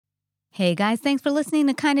Hey guys, thanks for listening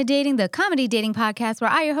to Kinda Dating, the comedy dating podcast where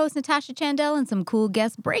I, your host, Natasha Chandel, and some cool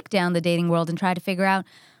guests break down the dating world and try to figure out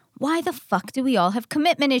why the fuck do we all have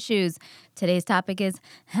commitment issues? Today's topic is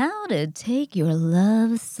how to take your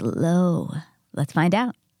love slow. Let's find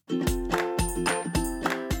out.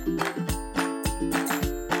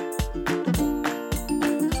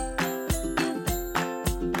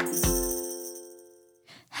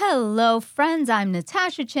 Hello, friends. I'm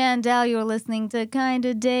Natasha Chandel. You're listening to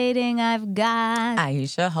Kinda Dating. I've got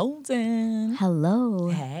Aisha Holden. Hello.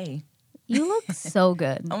 Hey. You look so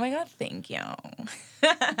good. Oh my God, thank you.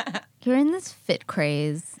 You're in this fit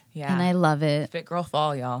craze. Yeah. And I love it. Fit girl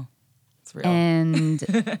fall, y'all. It's real. And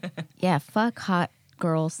yeah, fuck hot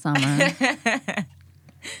girl summer.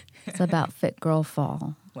 It's about fit girl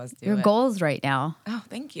fall. Let's do Your it. goals right now. Oh,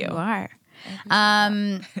 thank you. You are.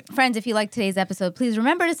 Friends, if you like today's episode, please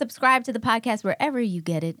remember to subscribe to the podcast wherever you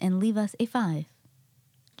get it and leave us a 5.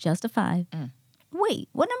 Just a 5. Wait,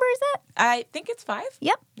 what number is that? I think it's 5.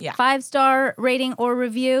 Yep. Yeah. 5-star rating or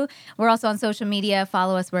review. We're also on social media.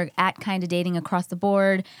 Follow us. We're at Kinda Dating across the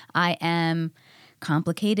board. I am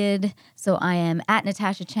complicated. So I am at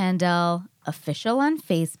Natasha Chandel official on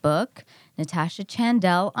Facebook, Natasha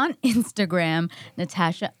Chandel on Instagram,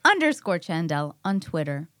 Natasha_Chandel on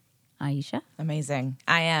Twitter. Aisha? Amazing.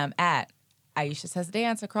 I am at Aisha Says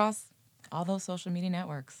Dance across all those social media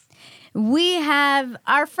networks. We have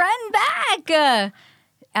our friend back.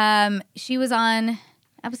 She was on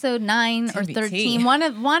episode 9 or TBT. 13, one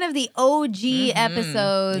of the OG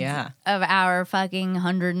episodes Yeah. of our fucking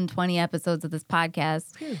 120 episodes of this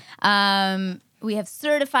podcast. We have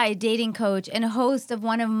certified dating coach and host of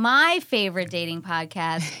one of my favorite dating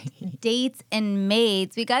podcasts, Dates and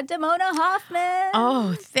Mates. We got Damona Hoffman.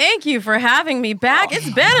 Oh, thank you for having me back. It's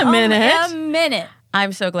been a minute. A minute.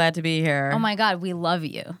 I'm so glad to be here. Oh my God, we love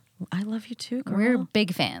you. I love you too, girl. We're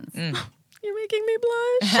big fans. You're making me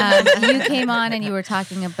blush. You came on and you were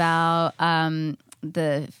talking about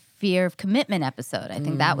the fear of commitment episode. I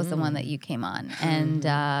think that was the one that you came on. And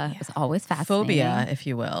it was always fascinating. Phobia, if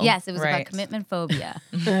you will. Yes, it was about Right. commitment phobia,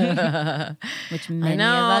 which many I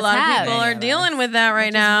know of us a lot have. of people are dealing with that right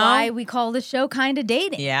Which now. is why we call the show Kinda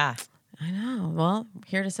Dating. Yeah. I know. Well,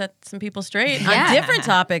 here to set some people straight Yeah. on different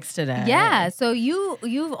topics today. Yeah, so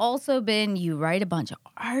you've also you write a bunch of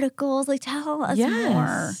articles. Like, tell us more.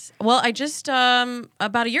 Yes. Well, I just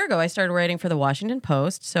about a year ago I started writing for the Washington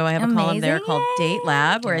Post. So I have a column there Amazing. called Date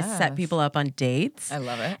Lab where I set Yes. people up on dates. I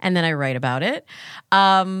love it. And then I write about it.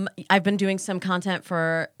 I've been doing some content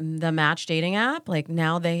for the Match dating app. Like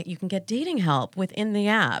now you can get dating help within the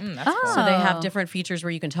app. That's cool. So they have Oh. different features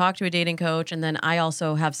where you can talk to a dating coach. And then I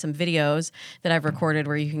also have some videos that I've recorded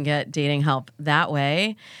where you can get dating help that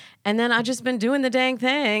way. And then I've just been doing the dang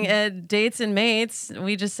thing at Dates and Mates.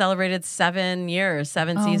 We just celebrated 7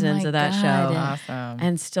 Oh seasons my of that God. show. Awesome.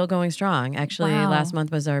 And still going strong. Actually, Wow. last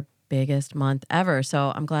month was our biggest month ever.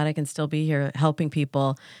 So I'm glad I can still be here helping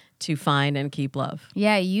people to find and keep love.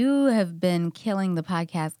 Yeah, you have been killing the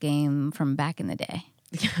podcast game from back in the day.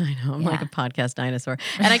 Yeah, I know. I'm like Yeah. a podcast dinosaur.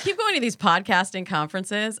 And I keep going to these podcasting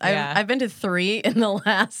conferences. Yeah. I've been to 3 in the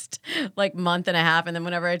last month and a half. And then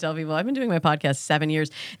whenever I tell people I've been doing my podcast 7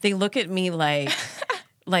 years, they look at me like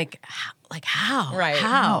how? Right.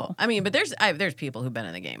 How? I mean, but there's people who've been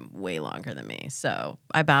in the game way longer than me. So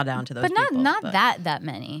I bow down to those But people. not that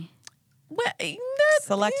many. Well, there's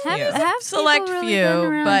Select Have, few. have Select people really few, been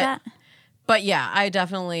around but- that? But yeah, I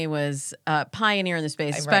definitely was a pioneer in the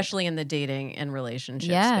space, Right. especially in the dating and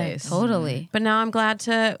relationship Yeah, space. totally. But now I'm glad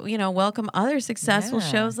to, welcome other successful Yeah.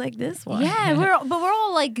 shows like this one. Yeah, we're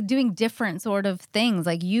all like doing different sort of things.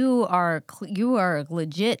 Like you are a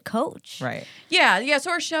legit coach. Right. Yeah.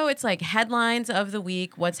 So our show, it's like headlines of the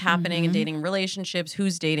week, what's happening in dating and relationships,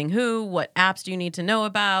 who's dating who, what apps do you need to know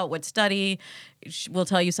about, what study will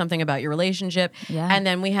tell you something about your relationship. Yeah. And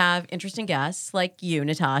then we have interesting guests like you,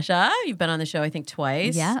 Natasha. You've been on the show, I think,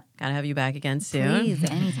 twice. Yeah. Gotta have you back again soon. Please,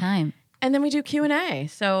 anytime. And then we do Q&A.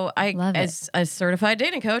 So Love it. as a certified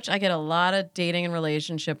dating coach, I get a lot of dating and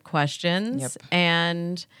relationship questions. Yep.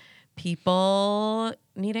 And people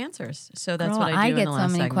need answers. So that's Girl, what I do get in the so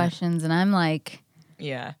last many segment. questions, and I'm like,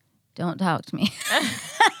 Yeah. don't talk to me.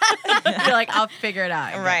 You're like, I'll figure it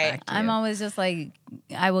out. and get Right. back to I'm you. always just like,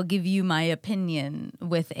 I will give you my opinion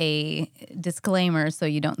with a disclaimer so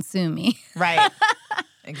you don't sue me. Right.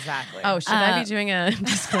 Exactly. Oh, should I be doing a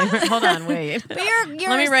disclaimer? Hold on, wait. But you're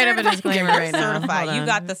Let me write up a certified- disclaimer You're right now. certified. Hold You on.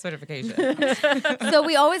 got the certification. So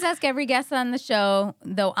we always ask every guest on the show,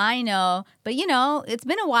 though I know, but it's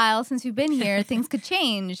been a while since you've been here. Things could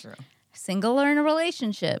change. True. Single or in a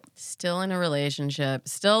relationship? Still in a relationship.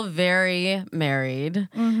 Still very married.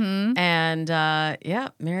 Mm-hmm. And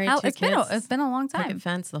married, two It's kids. been a long time. Picket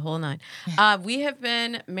fence, the whole nine. We have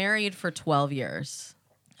been married for 12 years.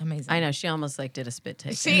 Amazing. I know. She almost like did a spit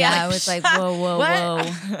take. I was like, whoa, whoa, What?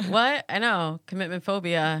 whoa. What? I know. Commitment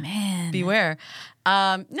phobia. Man. Beware.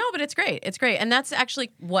 No, but it's great. It's great. And that's actually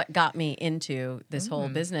what got me into this whole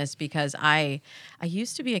business, because I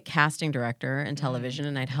used to be a casting director in television,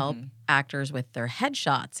 and I'd help actors with their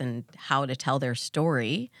headshots and how to tell their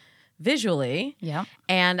story visually. Yep.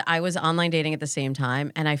 And I was online dating at the same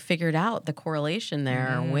time, and I figured out the correlation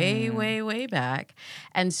there way, way back.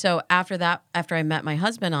 And so after that, after I met my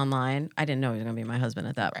husband online, I didn't know he was going to be my husband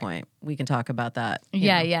at that point. We can talk about that. you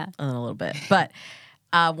know, Yeah. in a little bit. But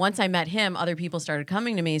once I met him, other people started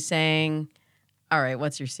coming to me saying, all right,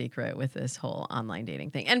 what's your secret with this whole online dating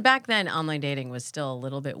thing? And back then, online dating was still a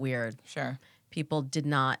little bit weird. Sure. People did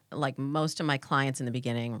not, like most of my clients in the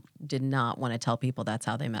beginning, did not want to tell people that's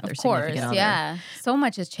how they met their Of course, significant other. yeah. So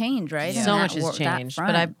much has changed, right? Yeah. So In much that has changed, that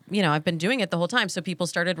but front. I've been doing it the whole time. So people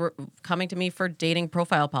started coming to me for dating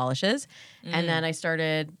profile polishes, and then I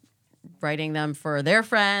started writing them for their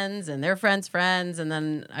friends and their friends' friends, and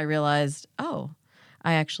then I realized, oh,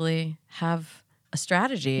 I actually have a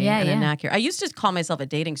strategy and an accurate. I used to call myself a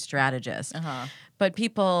dating strategist, but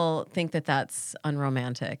people think that that's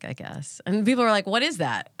unromantic, I guess. And people are like, "What is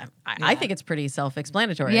that?" I think it's pretty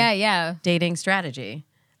self-explanatory. Yeah. Dating strategy,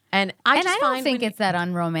 and I don't find think it's that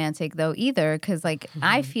unromantic though either, because like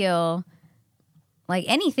I feel like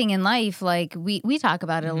anything in life, like we talk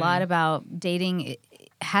about it a lot about dating. It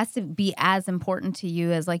has to be as important to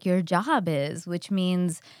you as like your job is, which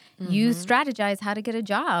means you strategize how to get a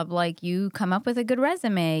job. Like you come up with a good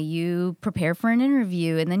resume, you prepare for an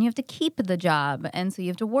interview, and then you have to keep the job, and so you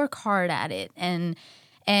have to work hard at it. And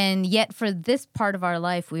yet for this part of our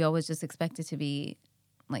life, we always just expect it to be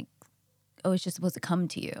like, oh, it's just supposed to come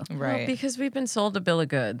to you. Right. Well, because we've been sold a bill of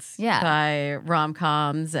goods Yeah. by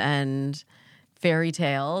rom-coms and fairy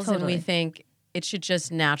tales, and Totally. we think it should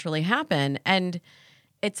just naturally happen. And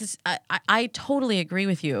I totally agree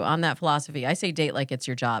with you on that philosophy. I say date like it's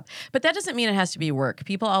your job, but that doesn't mean it has to be work.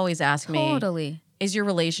 People always ask me, Totally. is your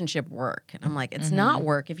relationship work? And I'm like, it's not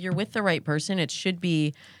work. If you're with the right person, it should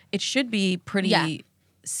be pretty Yeah.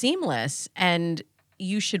 seamless, and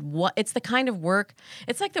you should it's the kind of work,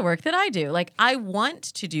 it's like the work that I do. Like I want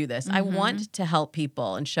to do this. I want to help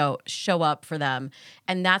people and show up for them.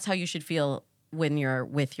 And that's how you should feel when you're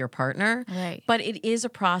with your partner. Right. But it is a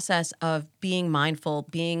process of being mindful,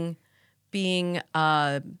 being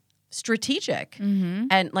strategic.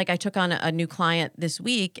 And like I took on a new client this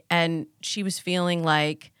week, and she was feeling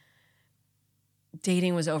like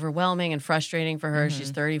dating was overwhelming and frustrating for her.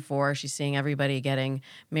 She's 34. She's seeing everybody getting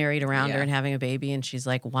married around her Yeah. and having a baby. And she's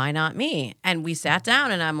like, why not me? And we sat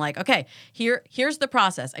down, and I'm like, okay, here's the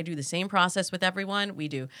process. I do the same process with everyone. We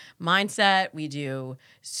do mindset. We do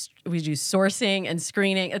sourcing and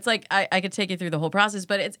screening. It's like, I could take you through the whole process,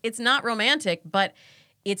 but it's not romantic, but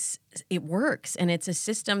it works. And it's a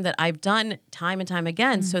system that I've done time and time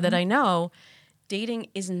again, so that I know dating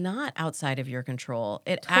is not outside of your control.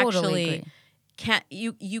 It Totally actually agree.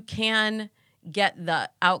 you can get the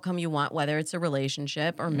outcome you want, whether it's a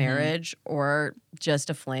relationship or marriage or just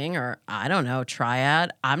a fling or, I don't know,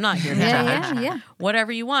 triad. I'm not here to judge. Yeah.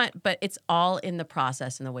 Whatever you want, but it's all in the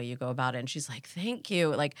process and the way you go about it. And she's like, thank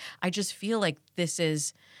you. Like, I just feel like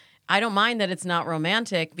I don't mind that it's not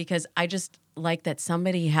romantic, because I just like that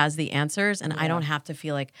somebody has the answers, and I don't have to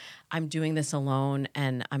feel like I'm doing this alone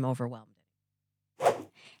and I'm overwhelmed.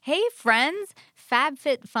 Hey, friends!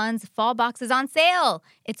 FabFitFun's fall box is on sale.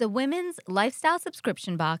 It's a women's lifestyle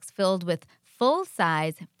subscription box filled with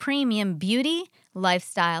full-size premium beauty,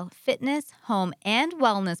 lifestyle, fitness, home, and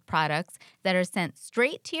wellness products that are sent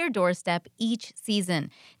straight to your doorstep each season.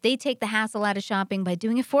 They take the hassle out of shopping by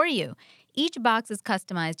doing it for you. Each box is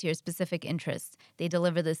customized to your specific interests. They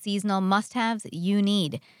deliver the seasonal must-haves you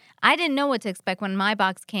need. I didn't know what to expect when my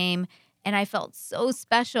box came, and I felt so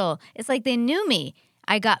special. It's like they knew me.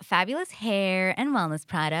 I got fabulous hair and wellness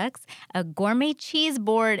products, a gourmet cheese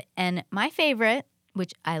board, and my favorite,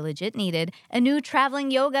 which I legit needed, a new traveling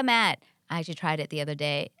yoga mat. I actually tried it the other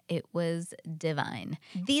day. It was divine.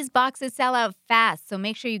 These boxes sell out fast, so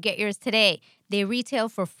make sure you get yours today. They retail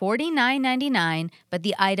for $49.99, but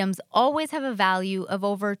the items always have a value of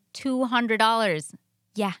over $200.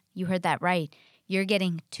 Yeah, you heard that right. You're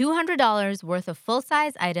getting $200 worth of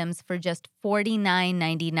full-size items for just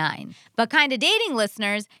 $49.99. But Kinda Dating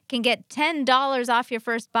listeners can get $10 off your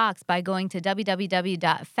first box by going to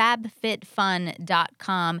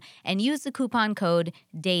www.fabfitfun.com and use the coupon code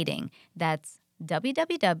DATING. That's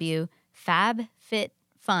www.fabfitfun.com.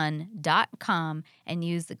 fabfitfun.com and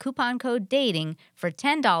use the coupon code DATING for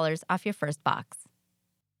 $10 off your first box.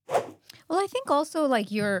 Well, I think also like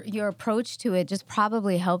your approach to it just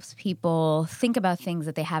probably helps people think about things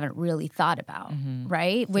that they haven't really thought about,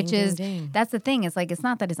 right? Which Ding, is ding. that's the thing. It's like it's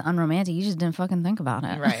not that it's unromantic. You just didn't fucking think about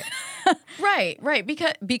it, Right. Right.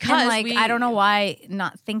 Because And like we, I don't know why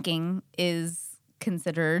not thinking is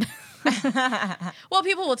considered. Well,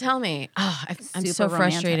 people will tell me, "Oh, I'm so Super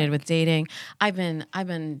frustrated romantic. with dating. I've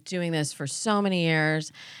been doing this for so many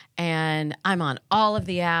years, and I'm on all of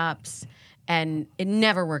the apps, and it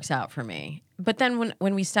never works out for me." But then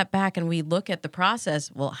when we step back and we look at the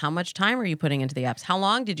process, well, how much time are you putting into the apps? How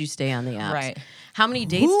long did you stay on the apps? Right. How many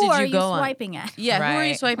dates Who did are you go on? swiping at? Yeah, who are you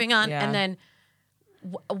Right. swiping on? Yeah. And then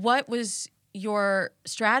what was your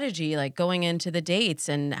strategy like going into the dates,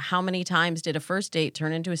 and how many times did a first date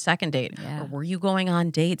turn into a second date? Yeah. Or were you going on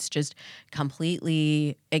dates just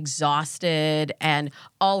completely exhausted and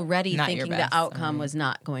already Not your thinking best, the outcome I mean. was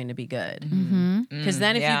not going to be good? Mm-hmm. Because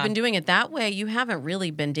then if yeah. you've been doing it that way, you haven't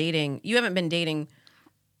really been dating. You haven't been dating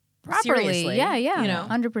Properly. seriously. Yeah, You know?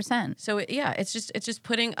 100%. So it's just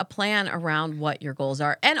putting a plan around what your goals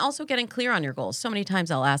are, and also getting clear on your goals. So many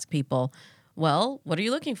times I'll ask people, "Well, what are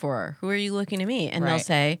you looking for? Who are you looking to meet?" And they'll Right.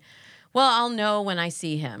 say, "Well, I'll know when I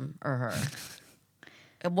see him or her."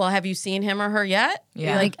 Well, have you seen him or her yet?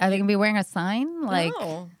 Yeah. Like, are they gonna be wearing a sign like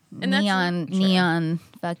No. And that's neon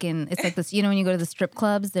fucking? It's like this. You know, when you go to the strip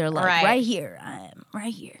clubs, they're like Right. right here. I'm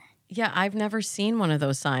right here. Yeah, I've never seen one of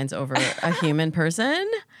those signs over a human person.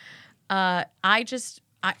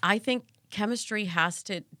 I think chemistry has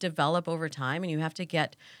to develop over time, and you have to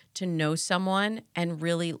get to know someone and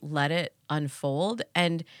really let it unfold.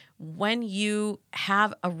 And when you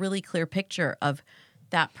have a really clear picture of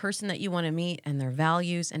that person that you want to meet and their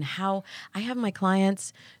values, and how I have my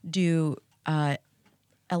clients do a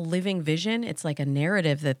living vision. It's like a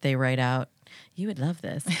narrative that they write out. You would love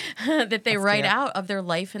this. That they write cute. out of their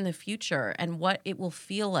life in the future and what it will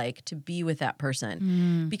feel like to be with that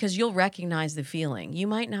person. Because you'll recognize the feeling. You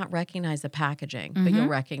might not recognize the packaging, but you'll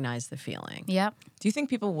recognize the feeling. Yep. Do you think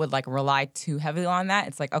people would like rely too heavily on that?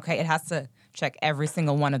 It's like, okay, it has to check every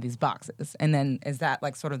single one of these boxes. And then is that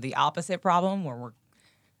like sort of the opposite problem where we're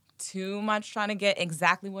too much trying to get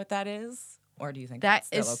exactly what that is? Or do you think That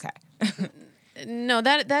that's still is- okay? No,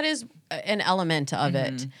 that is an element of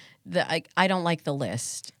it. I don't like the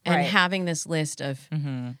list. And Right. having this list of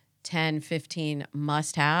 10, 15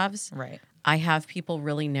 must-haves, Right. I have people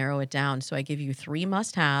really narrow it down. So I give you 3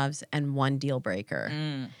 must-haves and 1 deal breaker.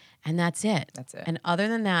 And that's it. That's it. And other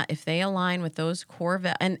than that, if they align with those core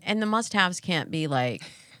and the must-haves can't be like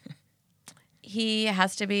he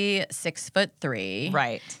has to be 6'3".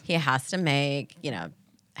 Right. He has to make,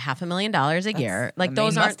 $500,000 a year. Like the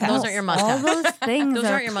those main aren't your All must-haves. those things Those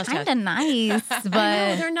are aren't your must-haves. kind of nice, No,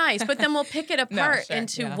 but they're nice, but then we'll pick it apart sure,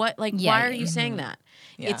 into yeah. what, like, Yeah, why yeah, are you saying that?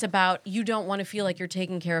 Yeah. It's about you don't want to feel like you're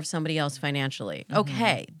taking care of somebody else financially.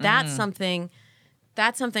 Okay, that's something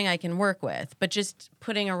I can work with, but just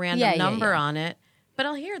putting a random Yeah, yeah, number yeah. on it. But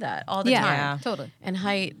I'll hear that all the yeah, time. Yeah. totally. And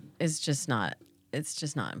height is just not. It's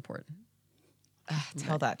just not important.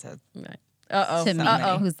 Tell that to Right. Uh-oh. To me,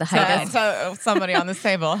 Uh-oh. who's the height? so somebody on this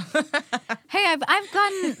table. Hey, I've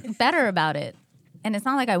gotten better about it, and it's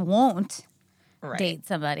not like I won't Right. date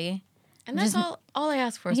somebody. And that's all I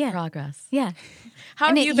ask for is Yeah. progress. Yeah. How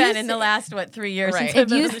And have it you been used in to- the last 3 years Right. since I've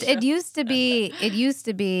been on the show? It used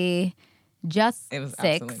to be just It was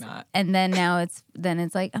 6, absolutely not. and then now it's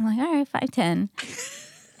like I'm like, all right, 5'10",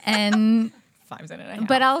 and 5'10.5".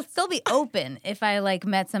 but I'll still be open if I like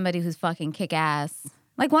met somebody who's fucking kick ass.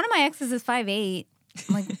 Like one of my exes is 5'8".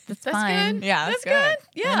 I'm like, that's fine. good. Yeah, that's good.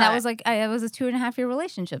 Yeah. And that was like it was a 2.5-year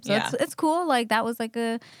relationship, so Yeah. it's cool. Like that was like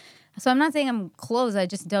a. So I'm not saying I'm close. I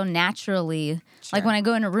just don't naturally like Sure. when I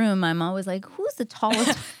go in a room. I'm always like, who's the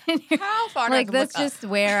tallest? in here? How far do I have Like to that's look up? just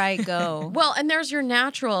where I go. Well, and there's your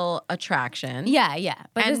natural attraction. Yeah,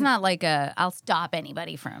 but it's And- not like I'll stop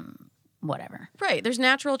anybody from whatever. Right. There's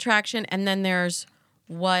natural attraction, and then there's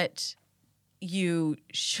what you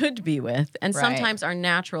should be with. And Right. sometimes our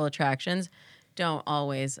natural attractions don't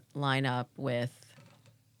always line up with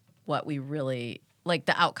what we really like,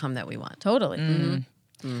 the outcome that we want. Totally.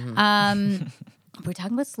 We're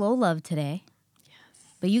talking about slow love today. Yes.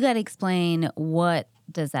 But you got to explain what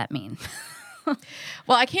does that mean?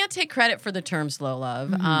 Well, I can't take credit for the term slow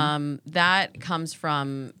love. That comes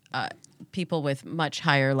from people with much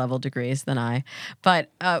higher level degrees than I.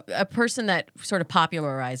 But a person that sort of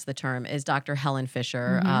popularized the term is Dr. Helen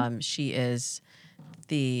Fisher. She is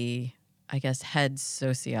the, I guess, head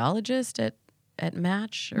sociologist at at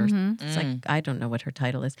Match, or it's like, I don't know what her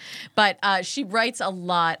title is, but she writes a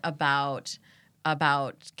lot about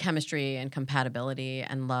chemistry and compatibility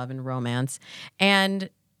and love and romance. And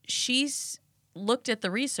she's looked at the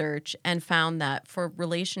research and found that for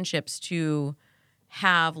relationships to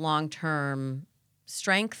have long-term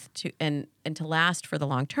strength and to last for the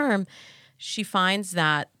long term, she finds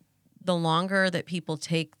that the longer that people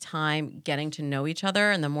take time getting to know each other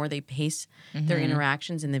and the more they pace their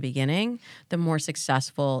interactions in the beginning, the more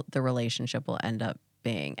successful the relationship will end up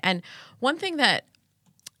being. And one thing that,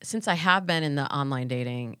 since I have been in the online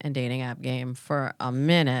dating and dating app game for a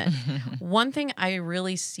minute, one thing I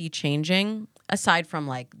really see changing, aside from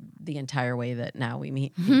like the entire way that now we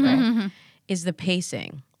meet people, is the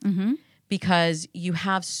pacing. Because you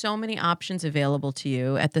have so many options available to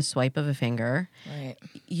you at the swipe of a finger. Right.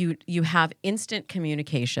 You have instant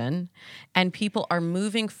communication, and people are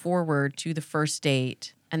moving forward to the first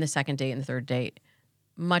date and the second date and the third date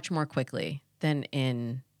much more quickly than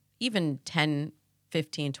in even 10,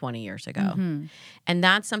 15, 20 years ago. And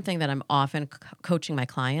that's something that I'm often coaching my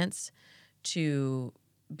clients to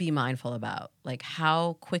be mindful about. Like,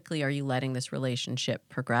 how quickly are you letting this relationship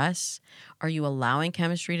progress? Are you allowing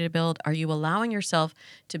chemistry to build? Are you allowing yourself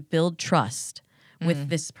to build trust with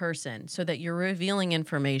this person so that you're revealing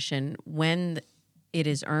information when it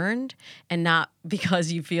is earned and not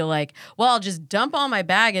because you feel like, well, I'll just dump all my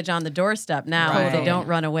baggage on the doorstep now. If they don't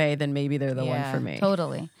run away, then maybe they're the one for me.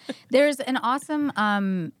 Totally. There's an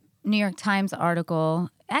awesome New York Times article.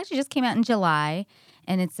 It actually just came out in July,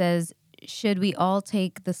 and it says, should we all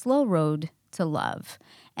take the slow road to love?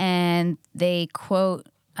 And they quote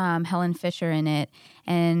Helen Fisher in it,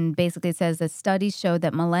 and basically it says that studies show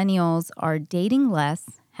that millennials are dating less,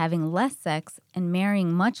 having less sex, and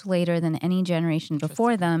marrying much later than any generation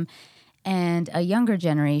before them, and a younger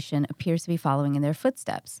generation appears to be following in their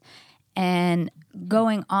footsteps. And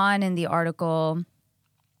going on in the article,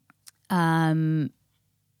 there's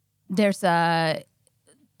a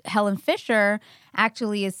Helen Fisher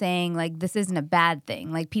actually is saying, like, this isn't a bad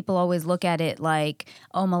thing. Like, people always look at it like,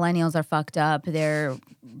 oh, millennials are fucked up. They're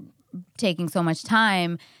taking so much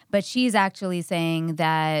time. But she's actually saying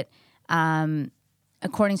that,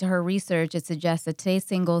 according to her research, it suggests that today's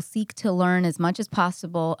singles seek to learn as much as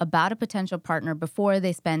possible about a potential partner before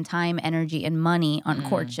they spend time, energy, and money on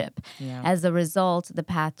courtship. As a result, the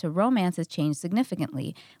path to romance has changed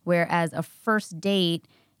significantly. Whereas a first date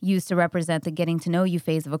used to represent the getting to know you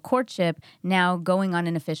phase of a courtship, now going on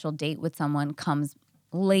an official date with someone comes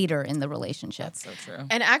later in the relationship. That's so true.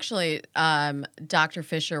 And actually, Dr.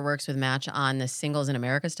 Fisher works with Match on the Singles in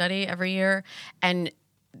America study every year. And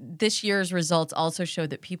this year's results also show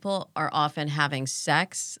that people are often having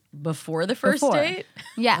sex before the first date.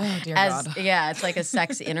 Yeah. Oh, dear God. Yeah, it's like a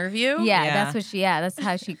sex interview. Yeah, that's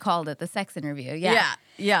how she called it, the sex interview.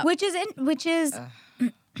 Yeah. Which is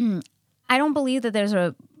I don't believe that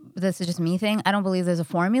this is just me thing. I don't believe there's a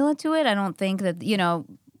formula to it. I don't think that,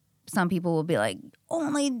 some people will be like,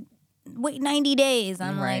 only wait 90 days.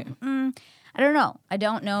 I'm like, I don't know. I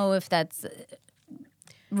don't know if that's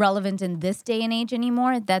relevant in this day and age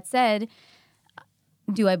anymore. That said,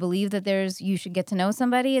 do I believe that you should get to know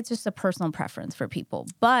somebody? It's just a personal preference for people.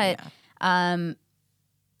 But that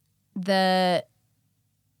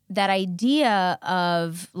idea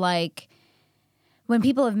of like, when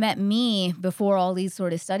people have met me before all these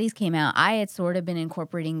sort of studies came out, I had sort of been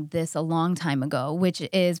incorporating this a long time ago, which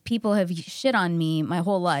is people have shit on me my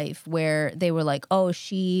whole life where they were like, oh,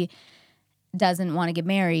 she doesn't want to get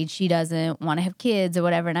married. She doesn't want to have kids or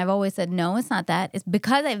whatever. And I've always said, no, it's not that. It's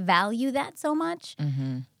because I value that so much.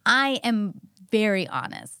 I am very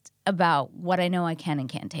honest about what I know I can and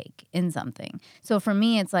can't take in something. So for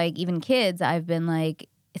me, it's like even kids, I've been like,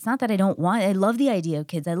 it's not that I love the idea of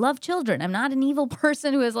kids. I love children. I'm not an evil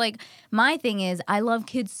person who is like, my thing is I love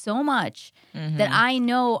kids so much that I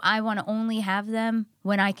know I want to only have them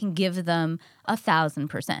when I can give them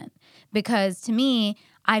 1,000%. Because to me,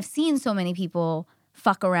 I've seen so many people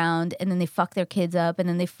fuck around and then they fuck their kids up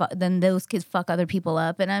and then those kids fuck other people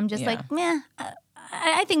up. And I'm just like, meh.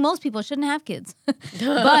 I think most people shouldn't have kids. But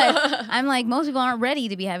I'm like, most people aren't ready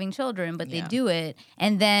to be having children, but they do it.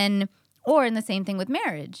 And then... Or in the same thing with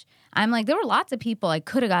marriage. I'm like, there were lots of people I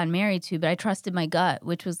could have gotten married to, but I trusted my gut,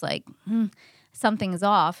 which was like, something's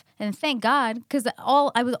off. And thank God, because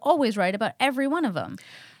I was always right about every one of them.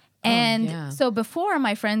 And so before,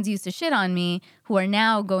 my friends used to shit on me, who are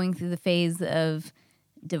now going through the phase of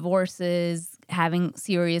divorces, having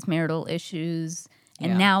serious marital issues,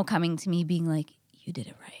 and now coming to me being like, you did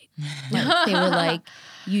it right. Like, they were like,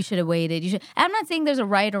 you should have waited. I'm not saying there's a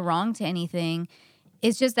right or wrong to anything.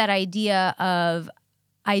 It's just that idea of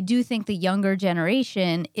I do think the younger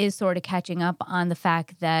generation is sort of catching up on the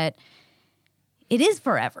fact that it is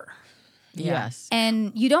forever. Yes.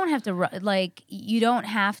 And you don't have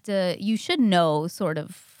to, you should know sort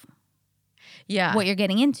of Yeah. what you're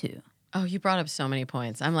getting into. Oh, you brought up so many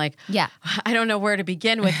points. I'm like, Yeah. I don't know where to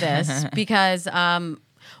begin with this because,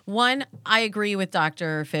 one, I agree with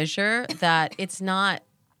Dr. Fisher that it's not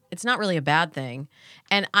really a bad thing.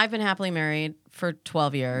 And I've been happily married for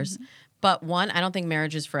 12 years. But one, I don't think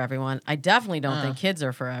marriage is for everyone. I definitely don't think kids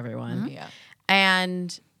are for everyone. Yeah.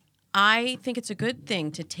 And I think it's a good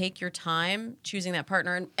thing to take your time choosing that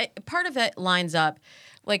partner. And part of it lines up,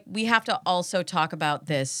 like, we have to also talk about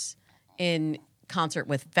this in concert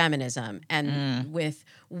with feminism and with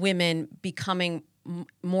women becoming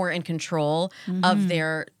more in control of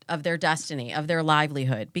their destiny, of their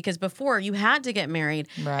livelihood. Because before, you had to get married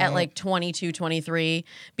at like 22, 23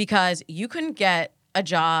 because you couldn't get a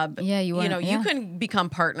job. Yeah, you couldn't become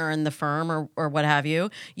partner in the firm or what have you.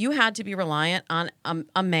 You had to be reliant on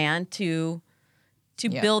a man to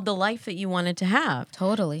build the life that you wanted to have.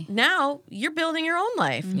 Totally. Now you're building your own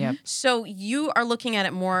life. Yep. So you are looking at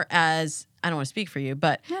it more as, I don't want to speak for you,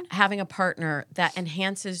 but having a partner that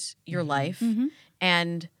enhances your life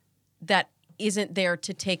and that isn't there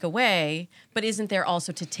to take away, but isn't there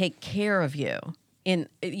also to take care of you in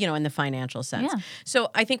the financial sense. Yeah.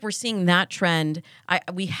 So I think we're seeing that trend.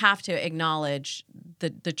 We have to acknowledge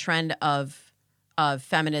the trend of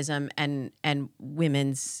feminism and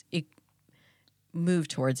women's move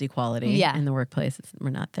towards equality in the workplace.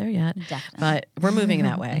 We're not there yet, Definitely. but we're moving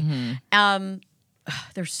that way.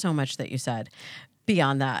 There's so much that you said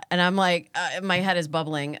beyond that, and I'm like, my head is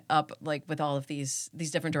bubbling up, like, with all of these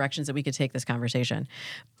different directions that we could take this conversation.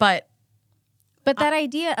 But that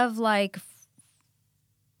idea of like,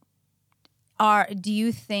 do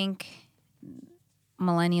you think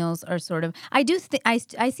millennials are sort of? I do. I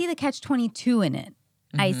see the catch-22 in it.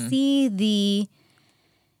 I see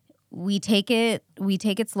we take it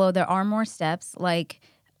slow. There are more steps. Like,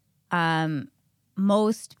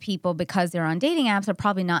 most people, because they're on dating apps, are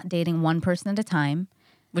probably not dating one person at a time.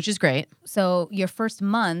 which is great. So your first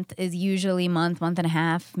month is usually month and a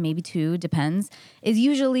half, maybe 2, depends, is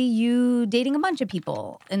usually you dating a bunch of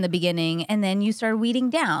people in the beginning, and then you start weeding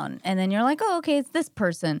down, and then you're like, oh, okay, it's this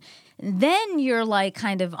person. Then you're like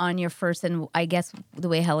kind of on your first, and I guess the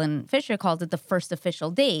way Helen Fisher calls it, the first official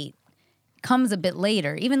date comes a bit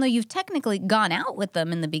later, even though you've technically gone out with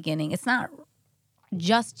them in the beginning. It's not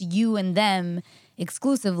just you and them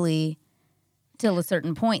exclusively till a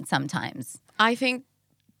certain point sometimes. I think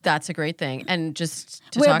that's a great thing. And just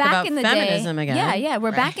to talk about feminism again. Yeah.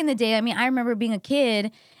 We're back in the day. I mean, I remember being a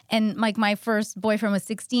kid and like my first boyfriend was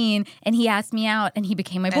 16 and he asked me out and he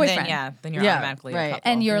became my boyfriend. Then you're automatically a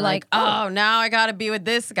couple. And you're like, oh, now I got to be with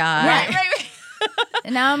this guy. Right.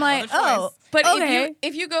 And now I'm like, oh. But okay.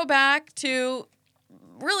 if you go back to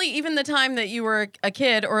really even the time that you were a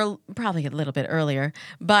kid, or probably a little bit earlier,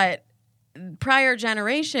 but prior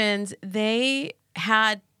generations, they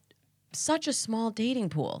had such a small dating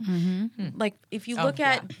pool. Mm-hmm. Like if you look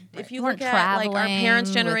at like our traveling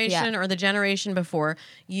parents' generation or the generation before,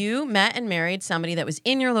 you met and married somebody that was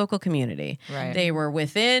in your local community. Right. They were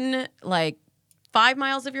within like 5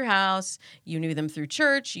 miles of your house. You knew them through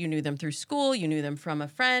church. You knew them through school. You knew them from a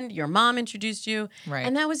friend. Your mom introduced you. Right.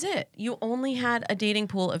 And that was it. You only had a dating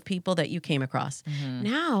pool of people that you came across.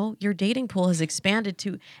 Now your dating pool has expanded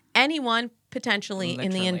to anyone potentially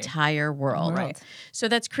in the entire world. Right. So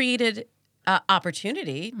that's created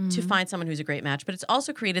opportunity to find someone who's a great match, but it's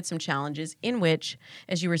also created some challenges in which,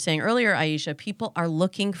 as you were saying earlier, Aisha, people are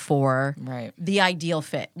looking for the ideal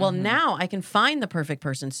fit. Well, now I can find the perfect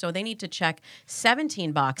person, so they need to check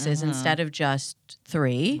 17 boxes instead of just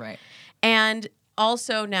 3. Right. And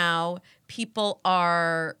also now people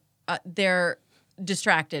are they're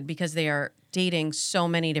distracted because they are dating so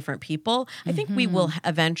many different people. I think we will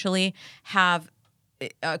eventually have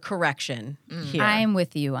a correction here. I'm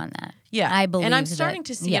with you on that. Yeah. I believe and I'm that- starting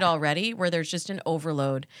to see it already where there's just an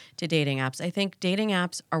overload to dating apps. I think dating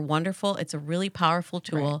apps are wonderful. It's a really powerful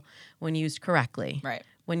tool when used correctly. Right.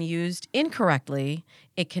 When used incorrectly,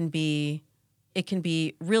 it can be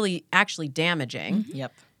really actually damaging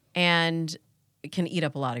Yep. and it can eat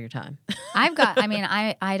up a lot of your time. I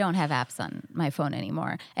don't have apps on my phone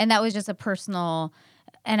anymore. And that was just a personal,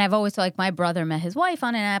 and I've always felt like my brother met his wife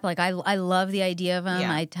on an app. Like I love the idea of them.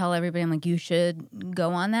 Yeah. I tell everybody, I'm like, you should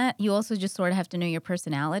go on that. You also just sort of have to know your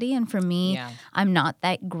personality. And for me, I'm not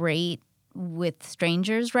that great with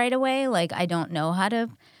strangers right away. Like I don't know how to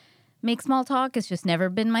make small talk. It's just never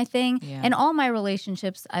been my thing. Yeah. And all my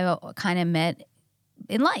relationships I kind of met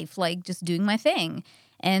in life, like just doing my thing.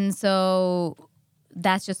 And so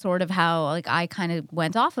that's just sort of how like I kind of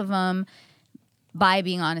went off of them by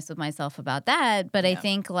being honest with myself about that. But I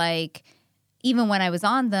think like even when I was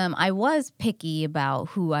on them, I was picky about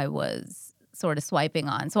who I was sort of swiping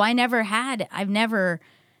on. So I've never,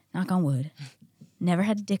 knock on wood, never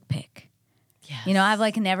had a dick pic. Yes. You know, I've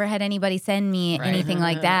like never had anybody send me anything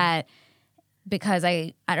like that because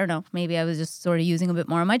I don't know, maybe I was just sort of using a bit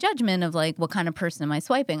more of my judgment of like what kind of person am I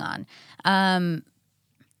swiping on.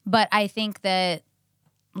 But I think that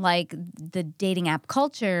like the dating app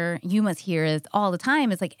culture, you must hear it all the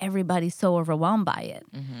time, is like everybody's so overwhelmed by it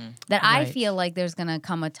that I feel like there's going to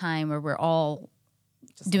come a time where we're all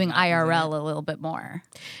Just doing not using IRL it. a little bit more.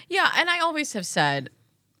 Yeah, and I always have said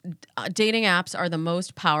dating apps are the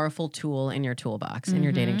most powerful tool in your toolbox, in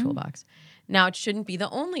your dating toolbox. Now, it shouldn't be the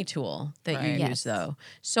only tool that you Right. use, Yes. though.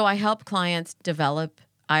 So I help clients develop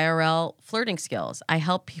IRL flirting skills. I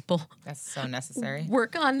help people That's so necessary.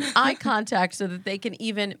 work on eye contact so that they can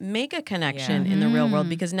even make a connection in the real world,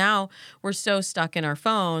 because now we're so stuck in our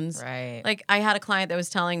phones. Right. Like I had a client that was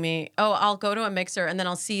telling me, "Oh, I'll go to a mixer and then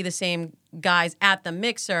I'll see the same guys at the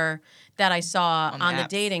mixer that I saw on the apps.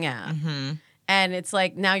 dating app." And it's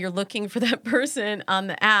like now you're looking for that person on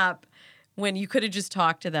the app when you could have just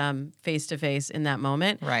talked to them face to face in that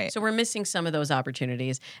moment. Right. So we're missing some of those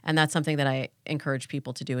opportunities. And that's something that I encourage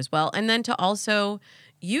people to do as well. And then to also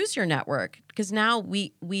use your network, because now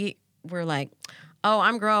we're like, oh,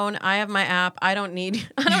 I'm grown. I have my app. I don't need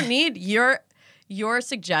your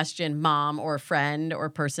suggestion, mom or friend or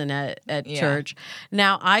person at church.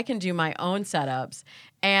 Now I can do my own setups.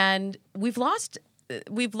 And we've lost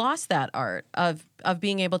that art of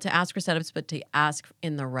being able to ask for setups, but to ask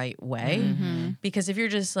in the right way. Because if you're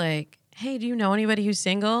just like, hey, do you know anybody who's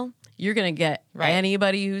single? You're going to get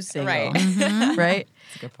anybody who's single. Right. Right?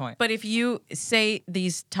 That's a good point. But if you say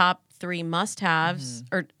these top 3 must-haves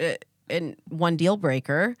or and one deal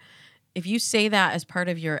breaker, if you say that as part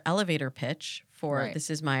of your elevator pitch for this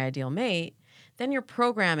is my ideal mate, then you're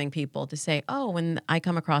programming people to say, oh, when I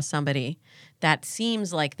come across somebody that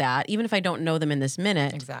seems like that, even if I don't know them in this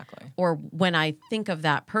minute, Exactly. or when I think of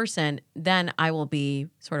that person, then I will be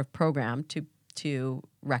sort of programmed to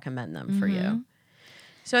recommend them for you.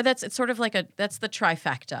 So it's sort of like that's the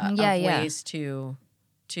trifecta of ways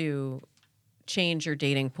to change your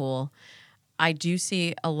dating pool. I do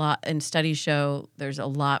see a lot, and studies show there's a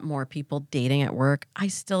lot more people dating at work. I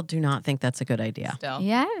still do not think that's a good idea. Still.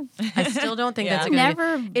 Yeah. I still don't think Yeah. that's a good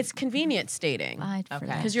Never idea. It's convenience dating. Lied for Okay.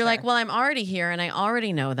 that. Because you're like, well, I'm already here and I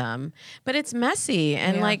already know them, but it's messy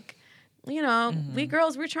and like, you know, we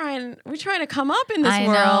girls, we're trying to come up in this I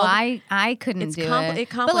world. know. I couldn't It's do compli- it. it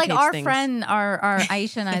But like complicates our things. friend, our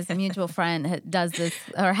Aisha and I's a mutual friend does this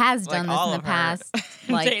or has Like done this all in of the her past.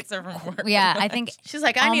 Like dates are from work. yeah, I think She's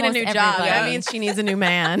like, I need a almost new job. everybody. That means she needs a new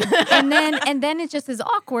man. and then it just is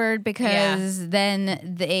awkward because then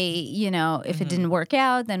they, you know, if it didn't work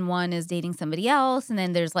out, then one is dating somebody else, and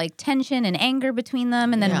then there's like tension and anger between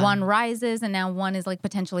them, and then Yeah. one rises, and now one is like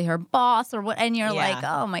potentially her boss or what, and you're Yeah. like,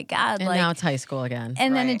 oh my god, And like, now it's high school again.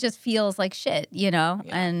 and then it Right. just feels like shit, you know,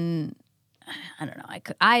 and I don't know,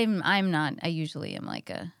 I'm not, I usually am like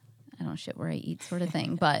I don't shit where I eat sort of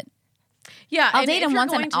thing, but Yeah, I'll and date if him you're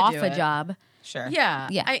once I'm going to off do a it- job. Sure. Yeah.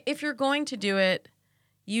 Yeah. If you're going to do it,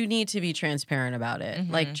 you need to be transparent about it.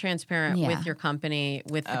 Like transparent Yeah. with your company,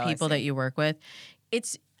 with the Oh, I people see. that you work with.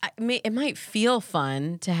 It might feel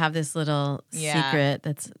fun to have this little Yeah. secret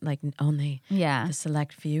that's like only Yeah. the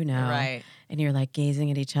select few know. Right. And you're like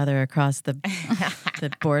gazing at each other across the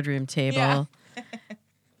boardroom table. Yeah.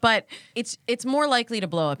 But it's more likely to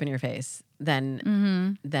blow up in your face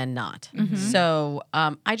than not. So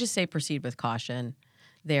I just say proceed with caution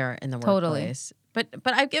there in the Totally. workplace. But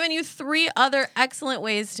I've given you 3 other excellent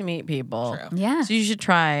ways to meet people. True. Yeah. So you should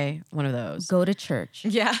try one of those. Go to church.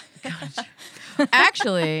 Yeah.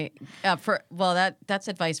 Actually, that's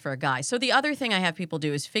advice for a guy. So the other thing I have people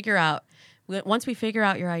do is once we figure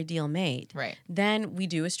out your ideal mate, Right. then we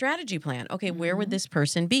do a strategy plan. Okay, where would this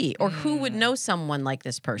person be? Or who would know someone like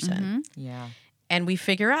this person? Yeah. And we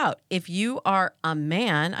figure out if you are a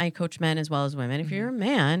man, I coach men as well as women. If you're a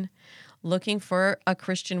man looking for a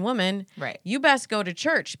Christian woman, Right. you best go to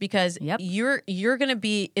church because Yep. you're going to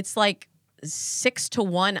be, it's like 6 to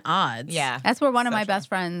 1 odds. Yeah. That's where one of So my true. best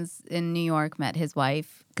friends in New York met his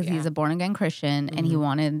wife because Yeah. he's a born again Christian and he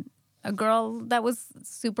wanted a girl that was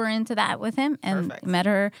super into that with him and Perfect. met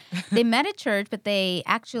her. They met at church, but they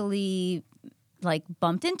actually like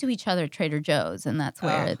bumped into each other at Trader Joe's, and that's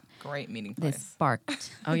where Great meeting this place.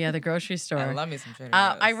 sparked. Oh yeah, the grocery store. I love me some Trader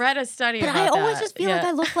Joe's. I read a study But about I always that. just feel like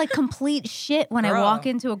I look like complete shit when I Girl. walk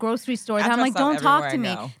into a grocery store. I I'm like, dress up don't talk to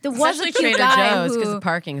everywhere me. I go. There was Especially a cute Trader guy Joe's because who, the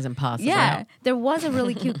parking is impossible. yeah, there was a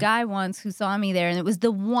really cute guy once who saw me there, and it was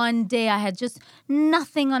the one day I had just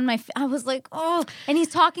nothing on my. I was like, oh, and he's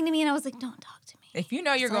talking to me, and I was like, don't talk to me. If you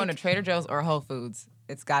know you're going to Trader Joe's or Whole Foods,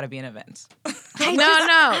 it's got to be an event.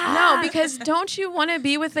 No, because don't you want to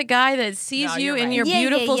be with the guy that sees No, you you're in right. your Yeah,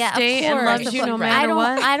 beautiful of state and course, loves of you no course. matter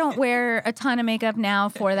what? I don't wear a ton of makeup now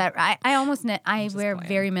for that. I almost I wear playing.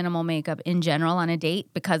 very minimal makeup in general on a date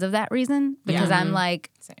because of that reason. Because Yeah. I'm like,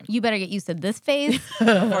 Same. you better get used to this phase,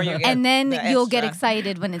 Before you get and then the you'll get extra.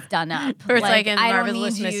 excited when it's done up. Or it's like in I don't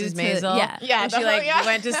Marvelous need you Mrs. to- Maisel. Yeah. Yeah, when she the like whole- yeah.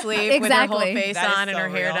 went to sleep with her whole Exactly. face That is on and so her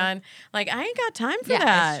hair real. done. Like I ain't got time for Yeah.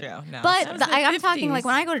 that. That's true. No, But that was the I'm talking 50s. like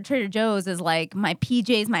when I go to Trader Joe's is like my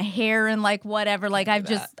PJs, my hair, and like whatever. Like Can't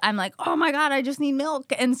do that. I'm like, oh my God, I just need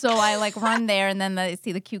milk. And so I like run there, and then I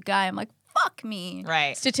see the cute guy. I'm like, fuck me.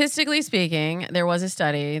 right. Statistically speaking, there was a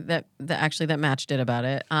study that Match did about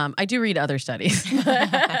it. I do read other studies,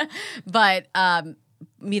 but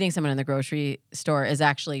meeting someone in the grocery store is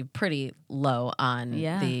actually pretty low on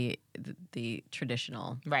Yeah. the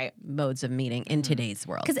traditional Right. modes of meeting in today's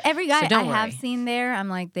world. Because every guy So I don't have worry. seen there, I'm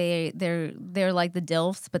like they're like the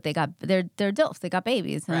DILFs, but they're DILFs. They got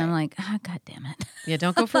babies, and I'm Right. like, ah, God damn it. Yeah,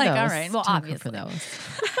 don't go for Like, those. all right, well, Don't go for obviously.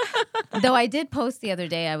 those. Though I did post the other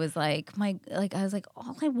day, I was like,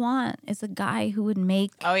 all I want is a guy who would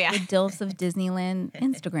make Oh, yeah. the DILFs of Disneyland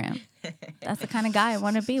Instagram. That's the kind of guy I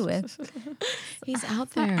want to be with. He's out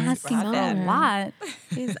I'm there. not asking Right for there. a lot.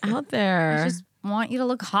 He's out there. I just want you to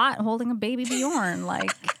look hot holding a baby Bjorn.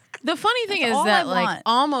 Like, The funny thing That's is all that I like want.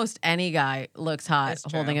 almost any guy looks hot That's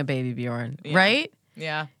true. holding a baby Bjorn, Yeah. right?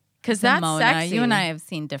 Yeah. Because that's Simona, sexy. you and I have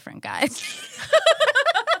seen different guys.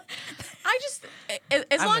 I just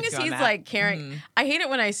as I'm long with as you on he's that. like caring. I hate it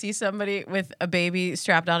when I see somebody with a baby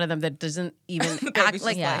strapped onto them that doesn't even act baby's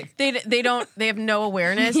like just like- they have no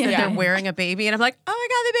awareness that Yeah. they're wearing a baby, and I'm like, oh my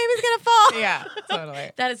god, the baby's gonna fall. Yeah.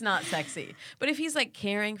 Totally. That is not sexy. But if he's like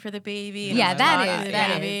caring for the baby, and Yeah, talking that to is. the That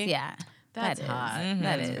baby, is. Yeah. that's that is. hot. Mhm.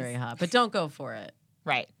 That That's is. very hot. But don't go for it.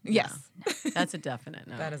 Right. Yes. That's a definite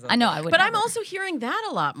no. That is. I know. I would. But I'm never. also hearing that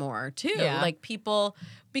a lot more too. Yeah. Like people,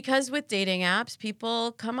 because with dating apps,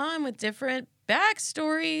 people come on with different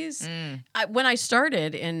backstories. When I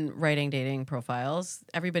started in writing dating profiles,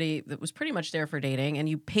 everybody that was pretty much there for dating, and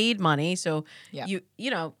you paid money, so Yeah. you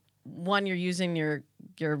know. One, you're using your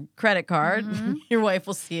credit card. Your wife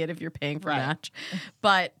will see it if you're paying for Right. Match.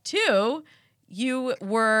 But two, you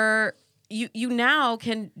now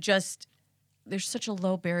can just. There's such a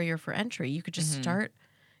low barrier for entry. You could just start.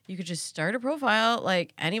 You could just start a profile.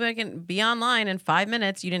 Like anybody can be online in 5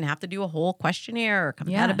 minutes. You didn't have to do a whole questionnaire or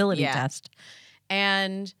compatibility Yeah. test.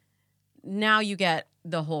 And now you get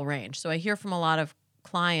the whole range. So I hear from a lot of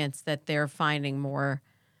clients that they're finding more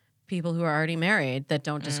people who are already married that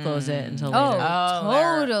don't disclose it until Oh, later.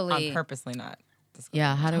 they're totally. On purposely not.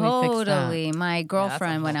 Yeah, how do we fix that? Totally. My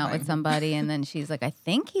girlfriend went whole out with thing. somebody, and then she's like, "I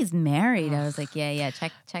think he's married." I was like, "Yeah,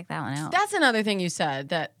 check that one out." That's another thing you said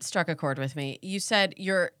that struck a chord with me. You said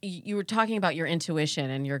you were talking about your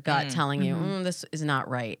intuition and your gut telling you this is not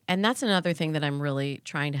right, and that's another thing that I'm really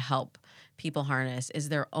trying to help people harness is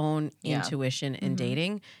their own Yeah. intuition in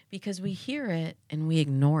dating, because we hear it and we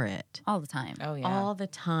ignore it all the time. Oh yeah. all the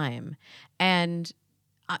time. And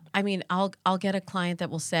I mean, I'll get a client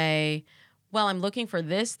that will say, "Well, I'm looking for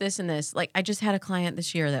this, this, and this." Like I just had a client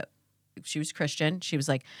this year that she was Christian. She was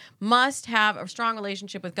like, must have a strong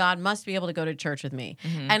relationship with God, must be able to go to church with me.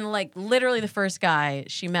 And like literally the second guy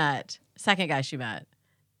she met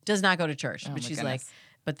does not go to church. Oh But my she's goodness. like,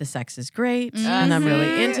 but the sex is great and I'm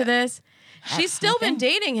really into this. She's still been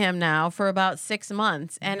dating him now for about 6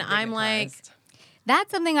 months. And I'm like, Hypnotized.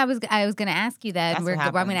 That's something I was going to ask you. That That's I'm what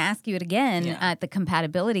going to happens. ask you it again Yeah. at the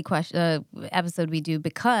compatibility question episode we do,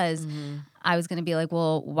 because I was going to be like,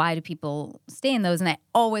 well, why do people stay in those? And I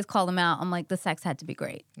always call them out. I'm like, the sex had to be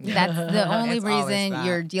great. That's the only It's always reason that.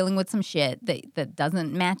 you're dealing with some shit that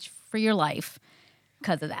doesn't match for your life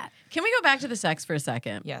because of that. can we go back to the sex for a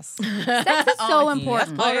second? Yes. Sex is so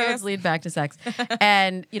important. All Yes. roads lead back to sex.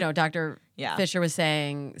 And, Dr. Yeah. Fisher was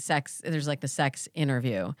saying sex, there's like the sex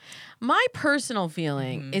interview. My personal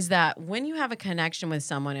feeling is that when you have a connection with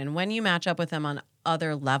someone and when you match up with them on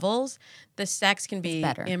other levels, the sex can be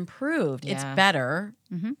better. improved. It's Yeah. better.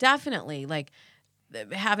 Definitely. Like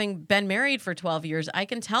having been married for 12 years, I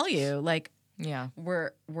can tell you, like, Yeah.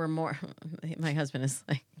 we're more. My husband is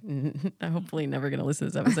like, hopefully never going to listen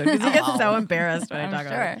to this episode because he gets so embarrassed when I talk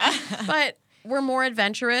about it. But we're more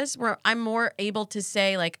adventurous. I'm more able to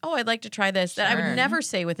say like, oh, I'd like to try this that I Sure. would never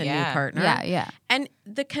say with a new Yeah. partner. Yeah. And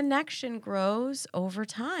the connection grows over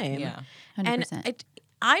time. Yeah. 100%. And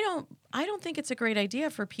I don't think it's a great idea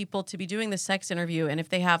for people to be doing the sex interview, and if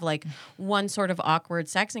they have like one sort of awkward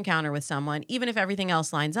sex encounter with someone, even if everything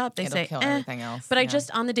else lines up, they It'll say, kill everything else. But I Yeah.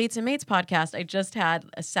 just on the Dates and Mates podcast, I just had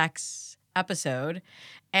a sex episode,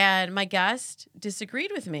 and my guest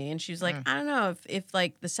disagreed with me, and she was like, I don't know if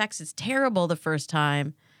like the sex is terrible the first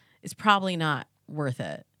time, it's probably not worth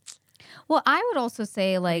it. Well, I would also say,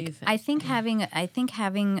 do you like, think? I think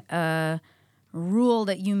having a rule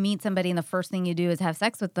that you meet somebody and the first thing you do is have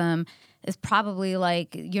sex with them is probably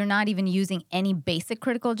like you're not even using any basic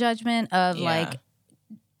critical judgment of Yeah. like,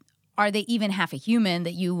 are they even half a human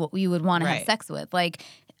that you would want to have Right. sex with? Like,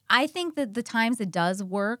 I think that the times it does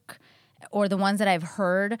work, or the ones that I've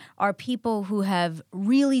heard, are people who have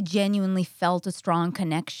really genuinely felt a strong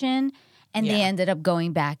connection. And they Yeah. ended up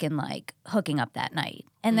going back and like hooking up that night.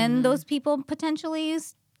 And then those people potentially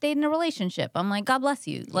stayed in a relationship. I'm like, God bless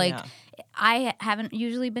you. Like, Yeah. I haven't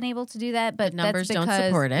usually been able to do that, but The numbers that's don't because,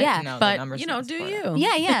 support it. Yeah. No, the But numbers you know, don't do support it. you?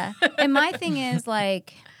 Yeah. And my thing is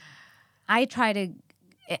like, I try to,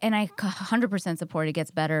 and I 100% support it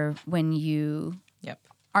gets better when you Yep.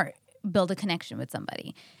 are build a connection with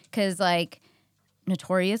somebody. Because like,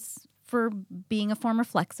 notorious for being a former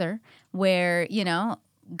flexer, where, you know,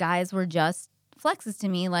 guys were just flexes to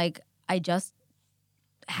me. Like, I just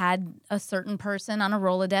had a certain person on a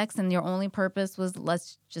Rolodex and your only purpose was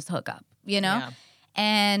let's just hook up, you know? Yeah.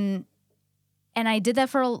 And I did that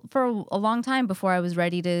for a long time before I was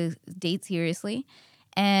ready to date seriously.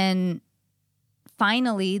 And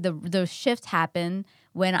finally the shift happened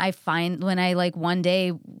when I like one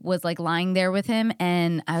day was like lying there with him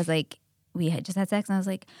and I was like, we had just had sex and I was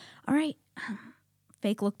like, all right.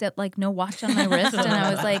 Fake looked at like no watch on my wrist and I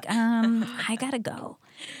was like, I gotta go.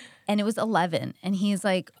 And it was 11 and he's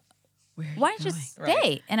like, why don't you stay?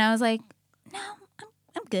 Right. And I was like, no,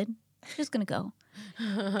 I'm good. I'm just gonna go.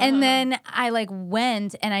 And then I like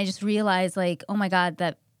went and I just realized like, oh my God,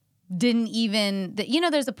 that didn't even, you know,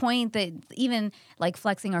 there's a point that even like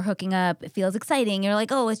flexing or hooking up, it feels exciting. You're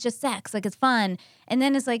like, oh, it's just sex, like it's fun. And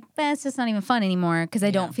then it's like, it's just not even fun anymore because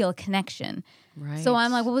I don't feel a connection. Right. So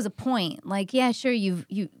I'm like, what was the point? Like, yeah, sure,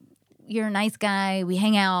 you're a nice guy. We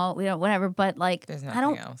hang out, we don't whatever, but like, There's I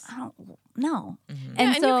don't nothing else. know.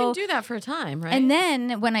 and so you can do that for a time, right? and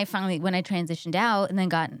then when I transitioned out and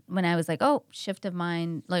then when I was like, oh, shift of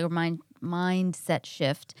mind, like, or mindset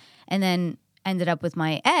shift, and then ended up with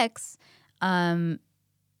my ex, when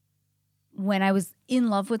I was in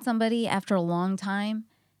love with somebody after a long time,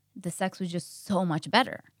 the sex was just so much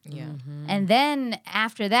better. Yeah. And then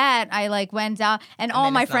after that, I like went out and all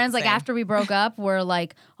then my it's not friends the like same. after we broke up were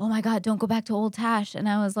like, oh my God, don't go back to old Tash. And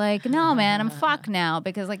I was like, no, man, I'm fucked now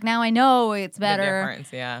because like now I know it's The better.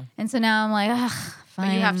 difference, yeah. And so now I'm like, ugh, fine.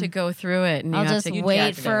 But you have to go through it, and I'll you have just to wait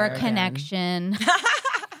get for there a again. connection.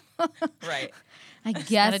 Right. I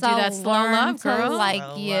guess do I'll that slow learn love, to girl. like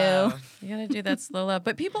Slow you. love. You gotta do that slow love.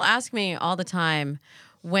 But people ask me all the time,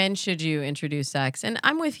 when should you introduce sex? And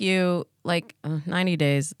I'm with you, like 90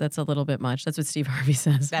 days. That's a little bit much. That's what Steve Harvey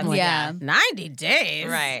says. That's I'm like, yeah. 90 days.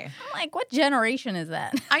 Right. I'm like, what generation is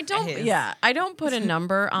that? I don't. His. Yeah, I don't put a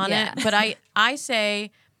number on Yeah. it, but I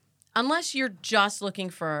say, unless you're just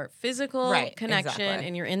looking for physical Right, connection exactly.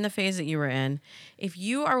 and you're in the phase that you were in, if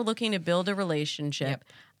you are looking to build a relationship, Yep.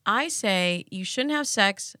 I say you shouldn't have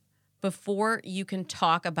sex before you can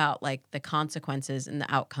talk about like the consequences and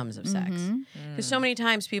the outcomes of sex. Because so many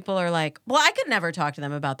times people are like, well, I could never talk to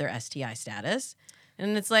them about their STI status.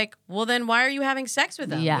 And it's like, well, then why are you having sex with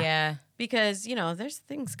them? Yeah. Yeah. Because, you know, there's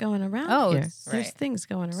things going around Oh, here. it's- There's Right. things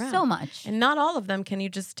going around. So much. And not all of them can you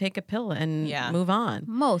just take a pill and Yeah. move on.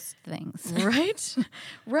 Most things. Right?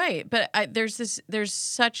 Right. But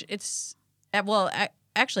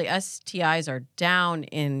actually STIs are down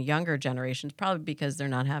in younger generations, probably because they're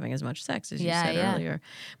not having as much sex as you Yeah, said yeah. earlier.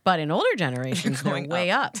 But in older generations, they're Going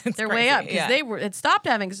way up. up. It's They're way up crazy, because yeah. it stopped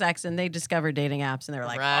having sex and they discovered dating apps and they were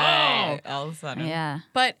like, Right. oh. All of a sudden. Yeah.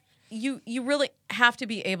 But you really have to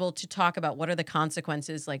be able to talk about what are the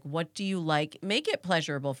consequences, like what do you like, make it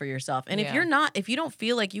pleasurable for yourself. And Yeah. if you don't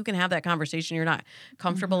feel like you can have that conversation, you're not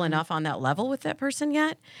comfortable enough on that level with that person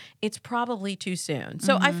yet, it's probably too soon.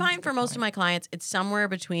 So I find for most of my clients, it's somewhere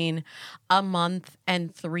between a month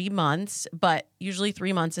and 3 months, but usually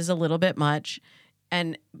 3 months is a little bit much.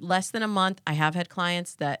 And less than a month, I have had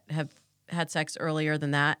clients that have had sex earlier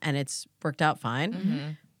than that and it's worked out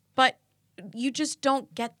fine. But you just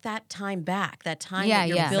don't get that time back. That time Yeah, that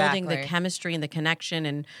you're yeah. building the Exactly. chemistry and the connection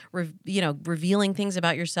and revealing things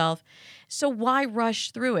about yourself. So why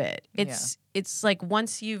rush through it? It's like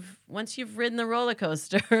once you've ridden the roller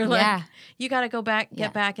coaster, like Yeah. you got to go back, get Yeah.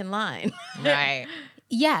 back in line. Right.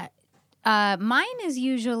 Yeah. Mine is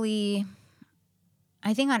usually,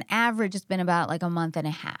 I think on average, it's been about like a month and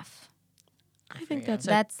a half. I think you.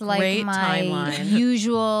 that's Like great my timeline.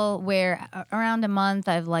 usual, where around a month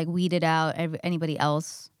I've like weeded out anybody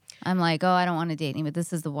else. I'm like, oh, I don't want to date anybody.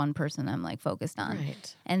 This is the one person I'm like focused on.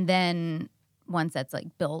 Right. And then once that's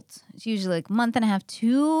like built, it's usually like month and a half,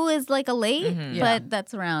 2 is like a late, Yeah. but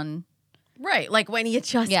that's around. Right. Like when you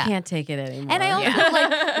just Yeah. can't take it anymore. And I also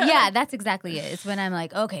like, that's exactly it. It's when I'm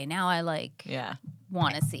like, okay, now I like Yeah.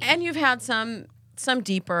 want to see. And you've had some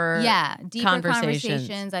deeper deeper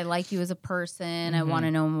conversations. I like you as a person. I want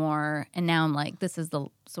to know more. And now I'm like, this is the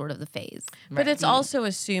sort of the phase. But it's also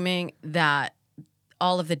assuming that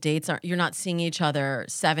all of the dates you're not seeing each other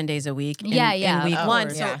 7 days a week in week of one.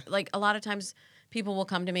 course. So Yeah. like a lot of times people will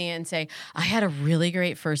come to me and say, I had a really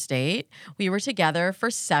great first date. We were together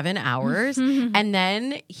for 7 hours. And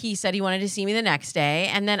then he said he wanted to see me the next day.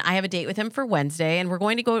 And then I have a date with him for Wednesday. And we're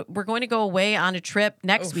going to go away on a trip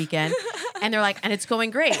next weekend. And they're like, and it's going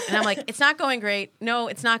great. And I'm like, it's not going great. No,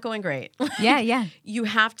 it's not going great. Yeah. You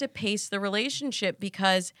have to pace the relationship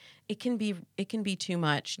because it can be too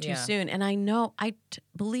much too Yeah. soon. And I know,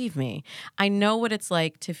 believe me, I know what it's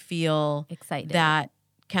like to feel Excited. that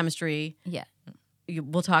chemistry. Yeah.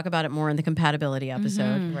 We'll talk about it more in the compatibility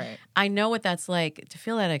episode. Right. I know what that's like to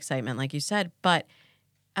feel that excitement, like you said, but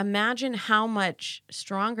imagine how much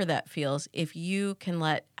stronger that feels if you can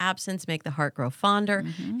let absence make the heart grow fonder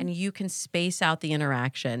and you can space out the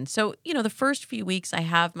interaction. So, the first few weeks I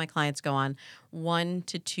have my clients go on 1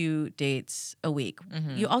 to 2 dates a week.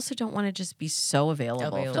 You also don't want to just be so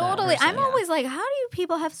available. for that Totally. person. I'm always like, how do you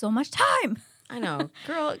people have so much time? I know,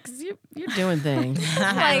 girl, because you're doing things.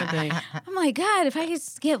 Like, Doing things. I'm like, God, if I could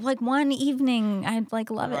skip like one evening, I'd like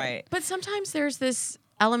love it. Right. But sometimes there's this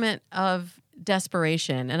element of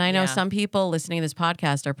desperation. And I know Yeah. some people listening to this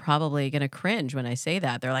podcast are probably going to cringe when I say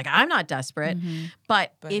that. They're like, I'm not desperate.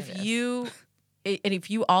 But But if it is. if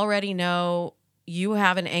you already know you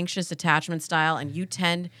have an anxious attachment style and you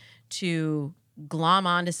tend to glom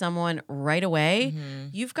onto someone right away,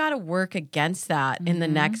 you've got to work against that in the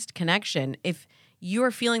next connection. If you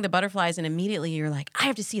are feeling the butterflies and immediately you're like, I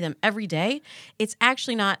have to see them every day, it's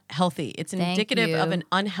actually not healthy. It's Thank indicative you. of an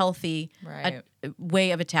unhealthy Right.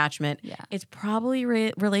 way of attachment. Yeah. It's probably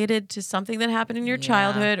related to something that happened in your Yeah.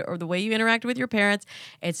 childhood or the way you interacted with your parents.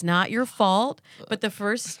 It's not your fault, but the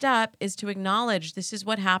first step is to acknowledge this is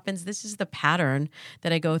what happens. This is the pattern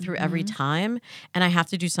that I go through every time, and I have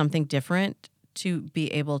to do something different to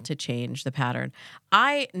be able to change the pattern.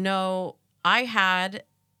 I know I had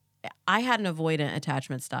an avoidant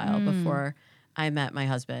attachment style before I met my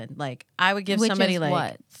husband. Like I would give Which somebody is like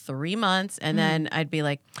what? 3 months and then I'd be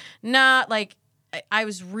like, nah, like I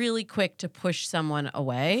was really quick to push someone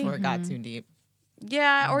away. Before it got too deep.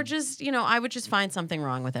 Yeah, or just, I would just find something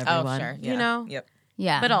wrong with everyone. Oh, sure. Yeah. You know? Yep.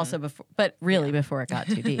 Yeah. But also before it got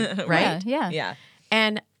too deep, right? Yeah. Yeah.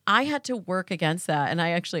 And I had to work against that. And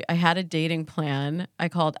I had a dating plan I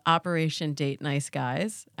called Operation Date Nice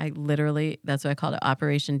Guys. That's what I called it,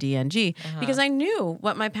 Operation DNG, because I knew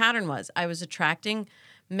what my pattern was. I was attracting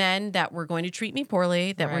men that were going to treat me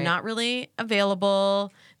poorly, that were Right. not really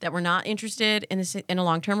available, that were not interested in a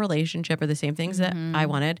long-term relationship or the same things that I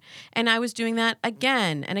wanted. And I was doing that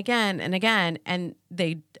again and again and again. And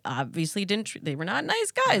they obviously they were not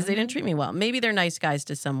nice guys. They didn't treat me well. Maybe they're nice guys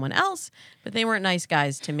to someone else, but they weren't nice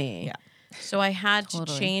guys to me. Yeah. So I had Totally.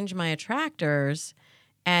 to change my attractors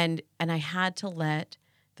and I had to let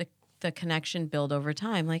the connection build over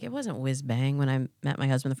time. Like it wasn't whiz bang when I met my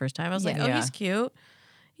husband the first time. I was like, oh, Yeah. he's cute.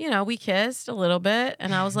 We kissed a little bit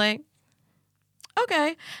and I was like,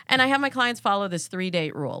 okay. And I have my clients follow this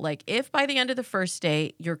 3-date rule. Like if by the end of the first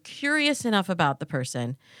date, you're curious enough about the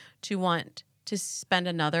person to want to spend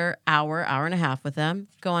another hour and a half with them,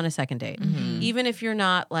 go on a second date. Even if you're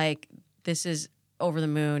not like, this is over the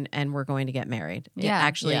moon and we're going to get married. Yeah.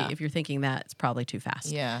 If you're thinking that, it's probably too fast.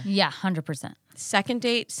 Yeah. Yeah. 100%. Second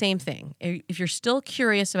date, same thing. If you're still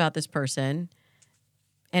curious about this person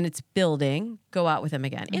and it's building, go out with them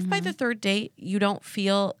again. If by the third date you don't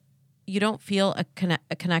feel a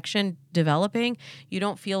connection developing, you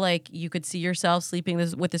don't feel like you could see yourself sleeping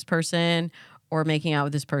with this person or making out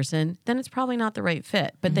with this person, then it's probably not the right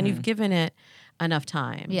fit. But then you've given it enough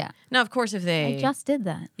time. Yeah. Now, of course, if I just did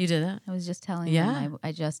that. you did that. I was just telling Yeah. them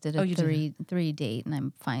I just did Oh, a you did three date, and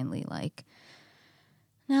I'm finally like,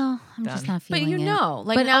 no, I'm just Done. not But feeling you it. know,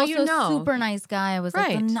 like but now also you know. super nice guy. I was like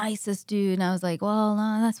the Right. nicest dude, and I was like, well,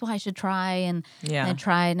 no, that's why I should try. And Yeah. I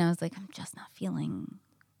tried, and I was like, I'm just not feeling.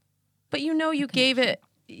 But you know, you gave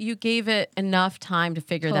it enough time to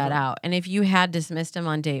figure that Totally. out. And if you had dismissed him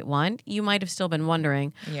on date 1, you might have still been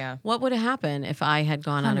wondering, Yeah. what would have happened if I had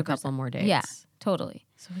gone on a 100%. couple more dates? Yeah, totally.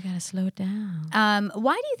 So we got to slow it down.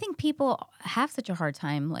 Why do you think people have such a hard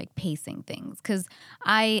time like pacing things? Because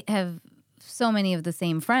I have so many of the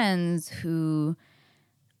same friends who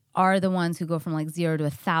are the ones who go from like 0 to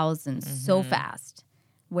 1,000 so fast.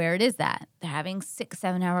 Where it is that they're having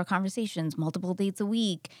 6-7 hour conversations, multiple dates a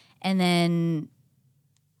week, and then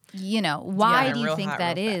why Yeah, do you real think hot,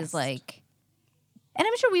 that real is fast. like? And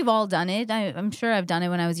I'm sure we've all done it. I'm sure I've done it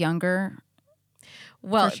when I was younger.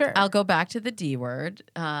 Well, sure. I'll go back to the D word,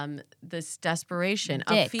 this desperation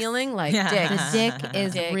of Dicks. feeling like Yeah. dicks. The dick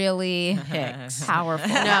is really Hicks. powerful.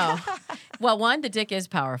 No. Well, one, the dick is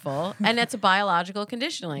powerful, and it's a biological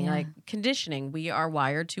conditioning. Yeah. Like conditioning, we are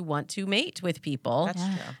wired to want to mate with people. That's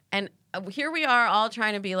Yeah. true. And here we are all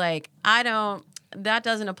trying to be like, that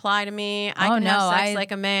doesn't apply to me. I Oh, can have no, sex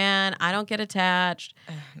like a man. I don't get attached.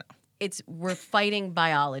 No. We're fighting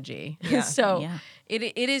biology. Yeah. So Yeah.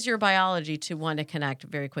 it is your biology to want to connect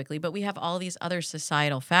very quickly, but we have all these other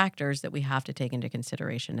societal factors that we have to take into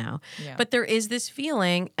consideration now. Yeah. But there is this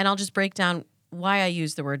feeling, and I'll just break down why I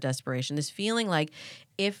use the word desperation. This feeling like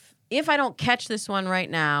if I don't catch this one right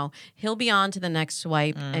now, he'll be on to the next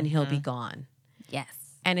swipe and he'll be gone. Yes.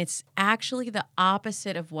 And it's actually the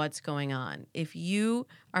opposite of what's going on. If you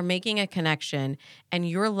are making a connection and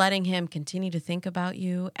you're letting him continue to think about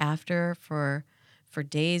you after for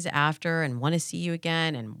days after and want to see you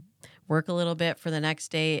again and work a little bit for the next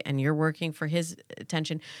day and you're working for his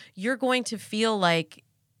attention, you're going to feel like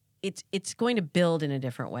it's going to build in a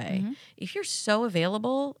different way. If you're so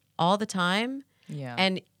available all the time Yeah.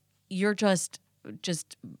 and you're just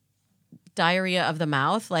diarrhea of the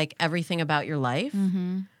mouth, like everything about your life,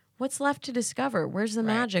 what's left to discover? Where's the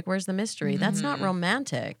magic? Where's the mystery? That's not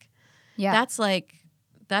romantic. Yeah.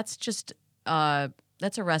 That's just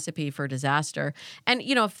that's a recipe for disaster. And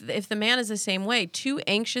if the man is the same way, two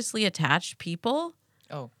anxiously attached people,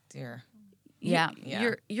 Oh dear. Yeah.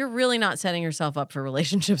 you're really not setting yourself up for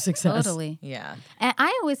relationship success. Totally. Yeah. And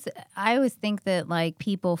I always think that like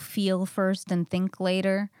people feel first and think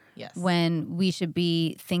later. Yes. When we should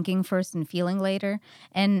be thinking first and feeling later.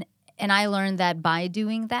 And I learned that by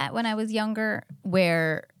doing that when I was younger,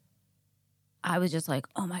 where I was just like,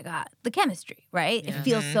 oh my God, the chemistry, right? It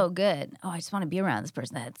feels so good. Oh, I just want to be around this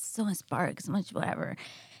person. That's so much spark, so much whatever.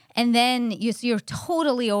 And then you're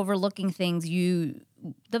totally overlooking things,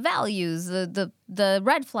 the values, the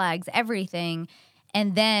red flags, everything.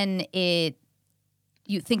 And then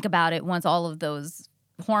you think about it once all of those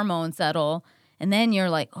hormones settle. And then you're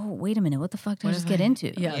like, oh, wait a minute, what the fuck did I just get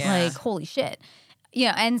into? Yes. Yeah. Like, holy shit.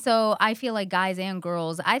 Yeah, and so I feel like guys and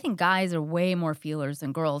girls, I think guys are way more feelers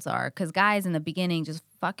than girls are, because guys in the beginning just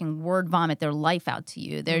fucking word vomit their life out to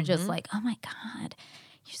you. They're just like, oh my God,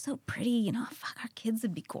 you're so pretty. Fuck, our kids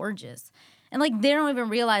would be gorgeous. And like, they don't even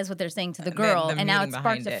realize what they're saying to the girl. the And now it meaning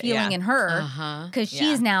sparks a behind it, feeling yeah. in her, Uh-huh. because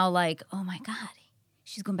she's now like, oh my God.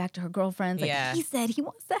 She's going back to her girlfriends. Like, Yeah. he said he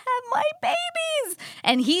wants to have my babies.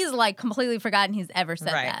 And he's like completely forgotten he's ever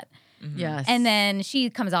said Right. that. Yes. And then she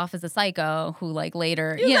comes off as a psycho who like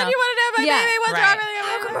later, you said you wanted to have my baby. What's Right. wrong with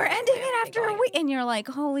you? how come we're ending it after a week? And you're like,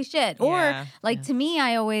 holy shit. Or Yeah. like to me,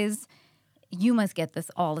 you must get this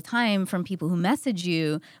all the time from people who message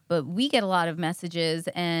you, but we get a lot of messages,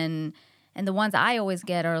 and the ones I always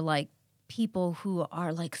get are like people who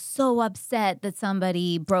are like so upset that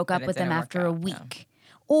somebody broke That up it with them didn't work after a out, yeah. week.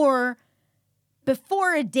 Or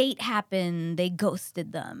before a date happened, they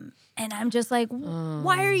ghosted them. And I'm just like,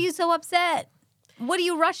 why are you so upset? What are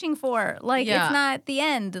you rushing for? Like, Yeah. it's not the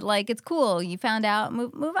end. Like, it's cool. You found out,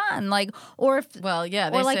 move on. Like, or if, Well, yeah.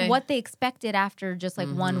 or They like say, what they expected after just like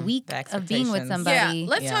 1 week The of being with expectations. somebody. Yeah,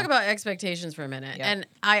 let's Yeah. talk about expectations for a minute. Yep. And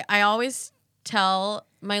I always tell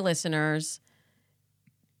my listeners,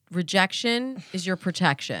 rejection is your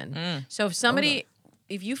protection. So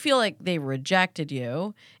if you feel like they rejected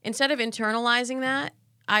you, instead of internalizing that,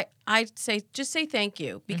 I just say thank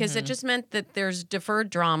you, because it just meant that there's deferred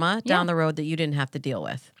drama down the road that you didn't have to deal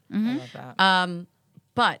with. I love that.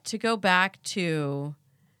 But to go back to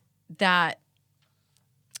that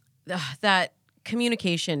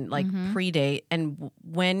communication, like pre-date, and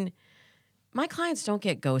when my clients don't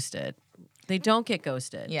get ghosted, they don't get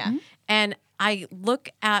ghosted. Yeah. And I look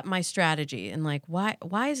at my strategy and like, why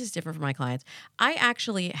is this different for my clients? I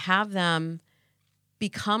actually have them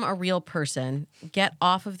become a real person. Get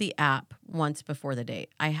off of the app once before the date.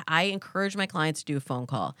 I encourage my clients to do a phone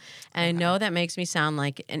call. And I know that makes me sound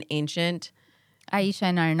like an ancient Aisha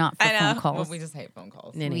and I are not for I know. phone calls. Well, we just hate phone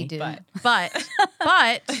calls. ninny. We do. But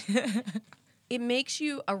But it makes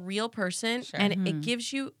you a real person, Sure. and it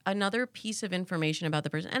gives you another piece of information about the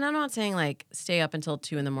person. And I'm not saying like stay up until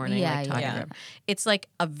 2 a.m. like Yeah, talking yeah. to them. It's like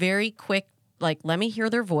a very quick, like, let me hear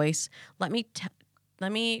their voice. Let me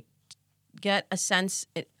get a sense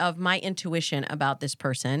of my intuition about this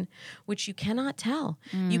person, which you cannot tell.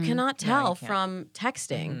 You cannot tell can't. from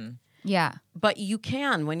texting, Mm-hmm. Yeah. but you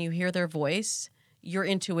can when you hear their voice. Your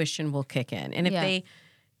intuition will kick in, and if Yeah. they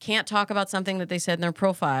can't talk about something that they said in their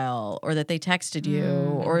profile or that they texted you,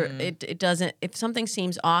 or it doesn't, if something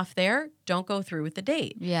seems off there, don't go through with the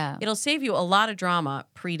date. Yeah. It'll save you a lot of drama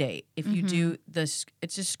pre-date if you do this.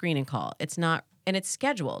 It's a screening call. It's not, and it's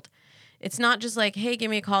scheduled. It's not just like, hey,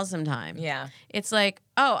 give me a call sometime. Yeah. It's like,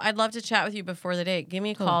 oh, I'd love to chat with you before the date. Give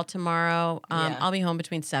me a call tomorrow. Yeah. I'll be home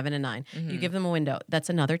between 7 and 9. You give them a window.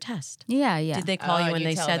 That's another test. Yeah. Yeah. Did they call Oh, you when you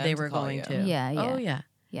they tell said them they to were call going you. to? Yeah, Oh, yeah. yeah.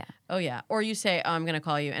 Yeah. Oh, yeah. Or you say, oh, I'm going to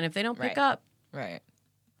call you. And if they don't pick Right. up, Right.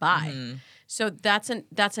 bye. Mm-hmm. So that's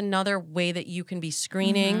another way that you can be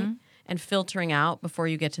screening and filtering out before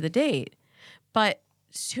you get to the date. But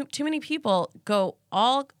too many people go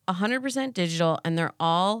all 100% digital, and they're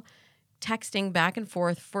all texting back and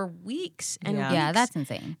forth for weeks and Yeah. weeks. Yeah. That's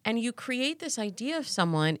insane. And you create this idea of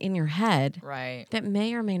someone in your head Right. that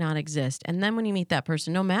may or may not exist. And then when you meet that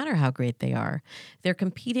person, no matter how great they are, they're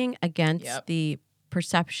competing against Yep. the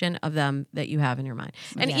perception of them that you have in your mind.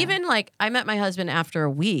 And Yeah. even like I met my husband after a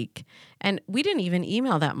week, and we didn't even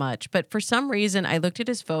email that much. But for some reason, I looked at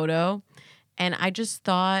his photo and I just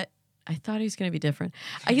thought, he was going to be different.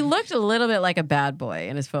 He looked a little bit like a bad boy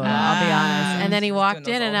in his photo, I'll be honest. And then he Just walked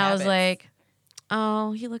doing in those and old I was habits. like,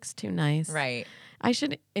 oh, he looks too nice. Right. I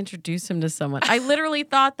should introduce him to someone. I literally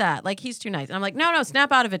thought that. Like, he's too nice. And I'm like, no,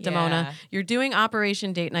 snap out of it, Damona. Yeah. You're doing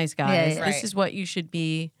Operation Date Nice Guys. Yeah, yeah. This Right. is what you should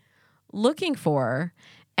be looking for.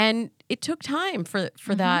 And it took time for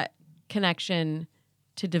that connection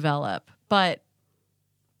to develop. But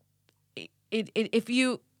if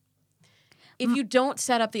you don't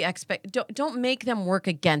set up the don't make them work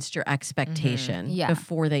against your expectation Yeah.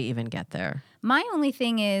 before they even get there. My only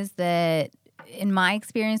thing is that in my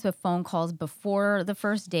experience with phone calls before the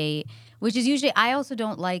first date, which is usually, I also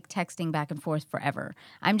don't like texting back and forth forever.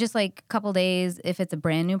 I'm just like a couple days, if it's a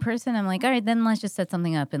brand new person, I'm like, all right, then let's just set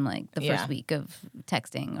something up in like the Yeah. first week of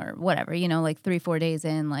texting or whatever, like 3-4 days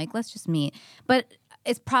in, like, let's just meet. But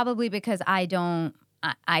it's probably because I You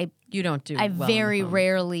don't do I well on the very phone.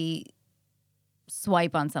 rarely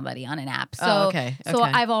swipe on somebody on an app. So, Oh, okay, so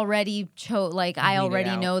okay. I've already I Weed it already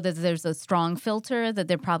out. know that there's a strong filter that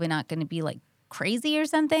they're probably not going to be like crazy or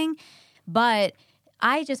something. But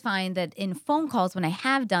I just find that in phone calls, when I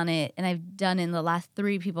have done it, and I've done in the last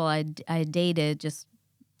 3 people I dated, just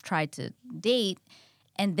tried to date,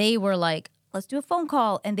 and they were like, let's do a phone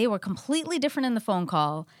call. And they were completely different in the phone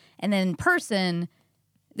call. And then in person,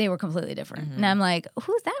 they were completely different. And I'm like,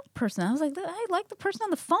 who's that person? I was like, I like the person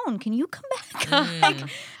on the phone. Can you come back?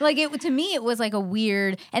 like it to me, it was like a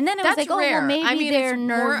weird. And then it was That's like, rare. oh, well, maybe I mean, they're it's more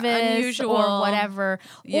nervous unusual. or whatever.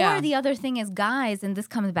 Yeah. Or the other thing is, guys, and this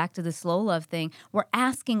comes back to the slow love thing. We're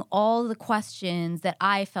asking all the questions that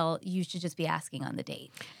I felt you should just be asking on the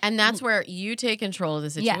date. And that's where you take control of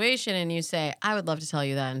the Yeah. situation and you say, I would love to tell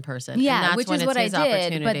you that in person. And Yeah, that's which when is it's what I his did.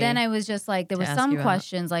 opportunity But then I was just like, there to were ask some you out.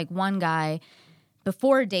 questions. Like one guy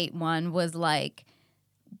before date 1 was like,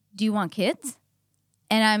 do you want kids?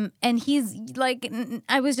 And he's like,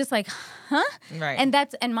 I was just like, huh? Right.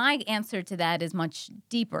 And my answer to that is much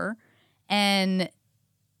deeper. And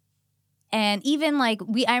even like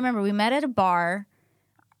I remember we met at a bar.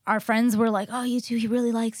 Our friends were like, oh, you two, he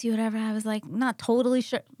really likes you, whatever. I was like, not totally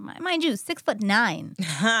sure. Mind you,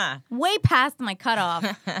 6'9", way past my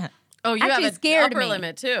cutoff. Oh, you actually have a scared upper me.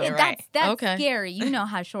 limit too. That's Okay. scary. You know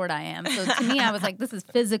how short I am. So to me, I was like, this is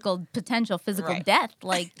potential physical Right. death.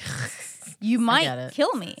 Like, you get might it.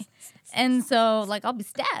 kill me. And so, like, I'll be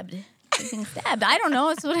stabbed. Being stabbed. I don't know.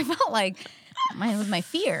 It's what I felt like. Mine was my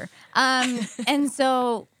fear. And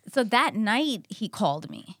so that night he called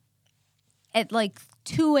me at like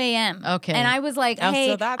 2 a.m. Okay. And I was like, Oh, so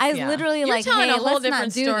hey, that's- I was yeah. literally You're like, telling hey, a whole let's not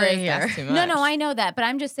different do story this. here. That's too No, much. I know that, but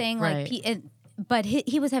I'm just saying, like, Right. but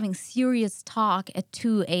he was having serious talk at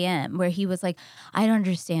 2 a.m. where he was like, I don't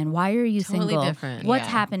understand. Why are you Totally single? different. What's Yeah.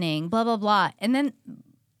 happening? Blah, blah, blah. And then,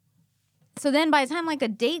 so then by the time like a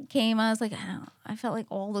date came, I was like, oh, I felt like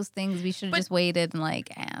all those things we should have But- just waited and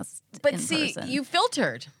like asked But in see, person. you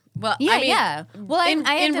filtered. Well, Yeah, I mean, yeah. Well, I in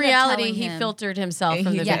ended up reality, telling he him. filtered himself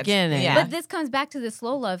from He the did. beginning. Yeah. But this comes back to the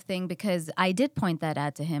slow love thing because I did point that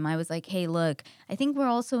out to him. I was like, hey, look, I think we're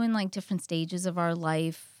also in like different stages of our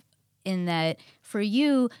life in that for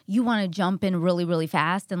you want to jump in really, really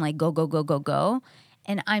fast and like go, go, go, go, go.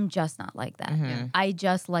 And I'm just not like that. I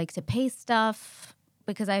just like to pace stuff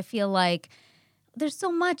because I feel like there's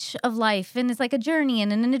so much of life and it's like a journey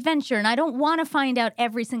and an adventure and I don't want to find out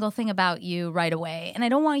every single thing about you right away and I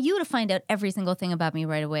don't want you to find out every single thing about me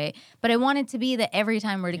right away, but I want it to be that every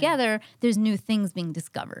time we're together there's new things being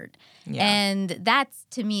discovered. And that's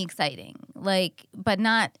to me exciting, like, but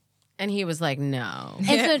not. And he was like, no. And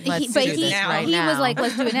so Let's do this right he was now. like,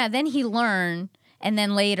 let's do it now. Then he learned, and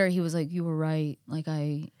then later he was like, you were right, like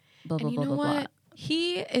I blah blah And you blah know blah what?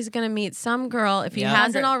 He is going to meet some girl, if he Yeah.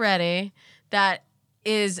 hasn't already, that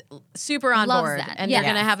is super on Loves board. that. And Yeah.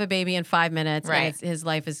 they're going to have a baby in 5 minutes. Right. And his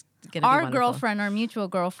life is going to be Our wonderful. girlfriend, our mutual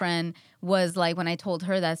girlfriend, was like, when I told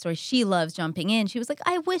her that story, she loves jumping in. She was like,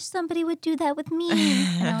 I wish somebody would do that with me.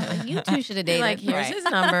 And I was like, you two should have dated. Like, here's Right. his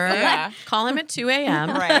number. Yeah. Call him at 2 a.m.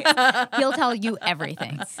 Right. He'll tell you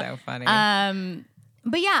everything. So funny.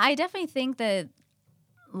 But yeah, I definitely think that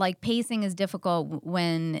like pacing is difficult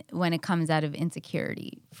when it comes out of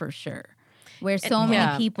insecurity, for sure. Where so many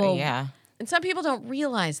yeah. people, yeah. And some people don't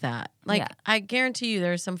realize that. Like, Yeah. I guarantee you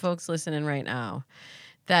there's some folks listening right now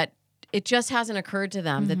that it just hasn't occurred to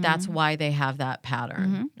them that that's why they have that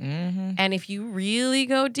pattern. And if you really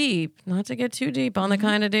go deep, not to get too deep on the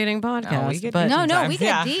Kind of Dating podcast, we get but deep. no, we Sometimes, get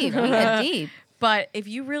yeah. deep. We get deep. But if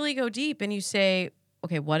you really go deep and you say,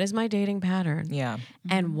 okay, what is my dating pattern? Yeah.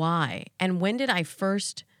 And why? And when did I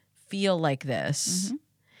first feel like this?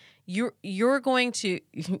 You're going to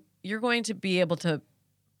be able to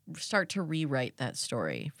start to rewrite that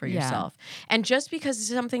story for Yeah. yourself. And just because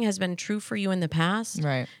something has been true for you in the past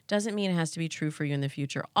Right. doesn't mean it has to be true for you in the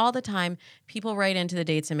future. All the time, people write into the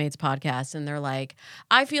Dates and Mates podcast and they're like,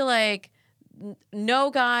 I feel like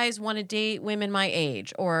no guys want to date women my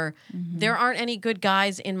age, or there aren't any good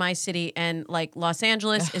guys in my city, and like Los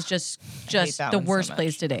Angeles is just that the one so worst much.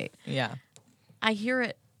 place to date. Yeah. I hear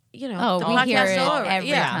it, you know, Oh, the we hear podcast it all over. every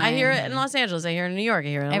Yeah, I time. hear it in Los Angeles. I hear it in New York. I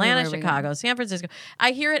hear it in Atlanta, Everywhere we go. Chicago, San Francisco.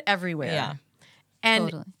 I hear it everywhere. Yeah. And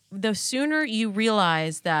Totally. the sooner you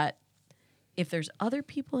realize that if there's other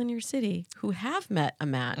people in your city who have met a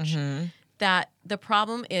match, that the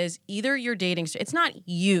problem is either you're dating, it's not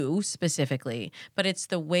you specifically, but it's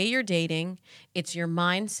the way you're dating, it's your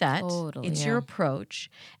mindset, Totally. it's your approach,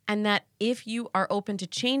 and that if you are open to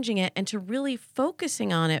changing it and to really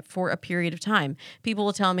focusing on it for a period of time, people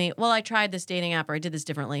will tell me, well, I tried this dating app or I did this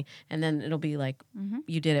differently, and then it'll be like,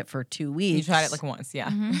 you did it for 2 weeks. You tried it like once. Yeah.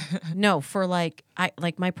 No, for like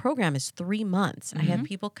my program is 3 months. I have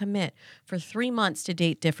people commit for 3 months to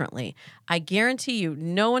date differently. I guarantee you,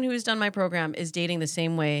 no one who's done my program is dating the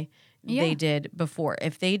same way they did before.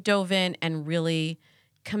 If they dove in and really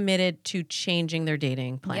committed to changing their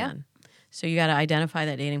dating plan. So you got to identify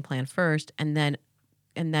that dating plan first, and then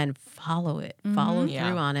follow it, follow Yeah.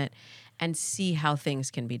 through on it, and see how things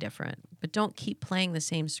can be different. But don't keep playing the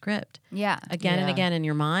same script Yeah. again and Yeah. again in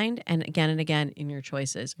your mind and again in your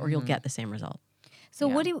choices, or you'll get the same result. So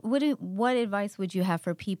what advice would you have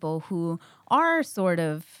for people who are sort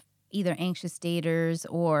of either anxious daters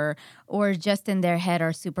or just in their head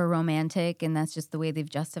are super romantic and that's just the way they've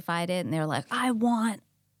justified it and they're like, I want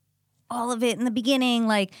all of it in the beginning,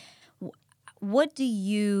 like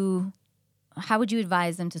how would you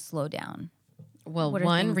advise them to slow down? Well, What are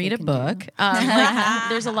one, things read they a can book.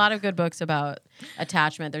 There's a lot of good books about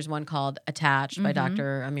attachment. There's one called Attached by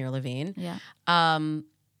Dr. Amir Levine. Yeah.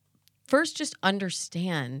 First, just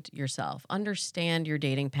understand yourself, understand your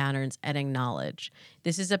dating patterns, and acknowledge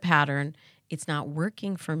this is a pattern. It's not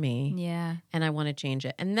working for me. Yeah. And I want to change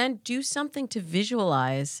it. And then do something to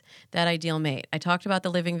visualize that ideal mate. I talked about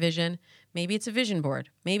the living vision. Maybe it's a vision board.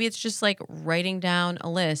 Maybe it's just like writing down a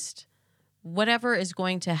list, whatever is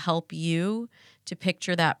going to help you to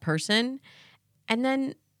picture that person. And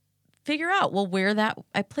then figure out, well, where that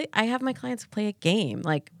I have my clients play a game.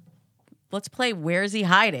 Like, let's play where is he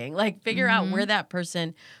hiding? Like, figure out where that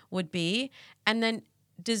person would be. And then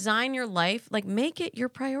design your life, like make it your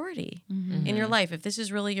priority in your life. If this is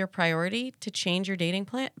really your priority to change your dating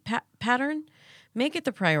pattern, make it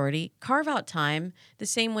the priority. Carve out time the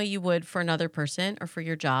same way you would for another person or for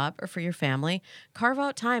your job or for your family. Carve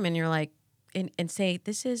out time and you're like, and say,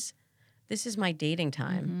 this is my dating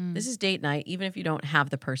time. This is date night, even if you don't have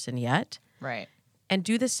the person yet. Right. And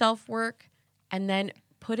do the self-work and then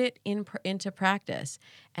put it into practice.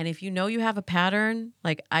 And if you know you have a pattern,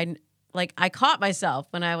 like Like I caught myself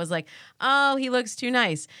when I was like, oh, he looks too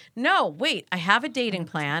nice. No, wait, I have a dating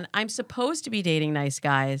plan. I'm supposed to be dating nice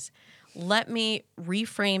guys. Let me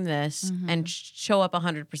reframe this and show up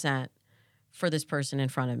 100% for this person in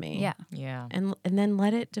front of me. Yeah. Yeah. And then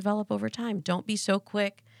let it develop over time. Don't be so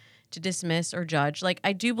quick to dismiss or judge. Like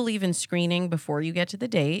I do believe in screening before you get to the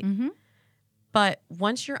date. But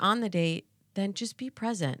once you're on the date, then just be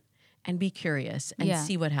present and be curious and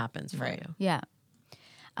see what happens for you. Yeah.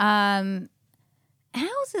 And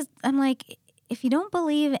I'm like, if you don't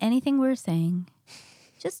believe anything we're saying,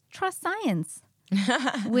 just trust science,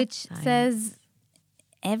 which says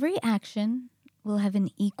every action will have an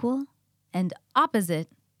equal and opposite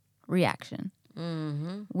reaction,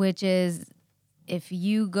 which is if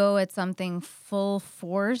you go at something full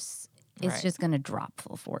force, it's Right. just going to drop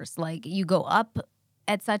full force. Like you go up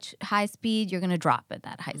at such high speed, you're going to drop at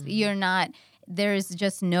that high speed. You're not, there's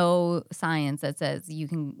just no science that says you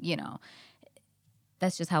can,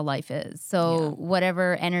 that's just how life is. So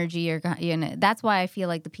whatever energy you're that's why I feel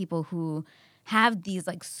like the people who have these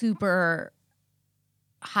like super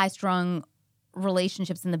high strung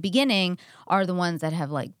relationships in the beginning are the ones that have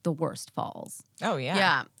like the worst falls. Oh yeah.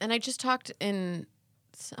 Yeah. And I just talked in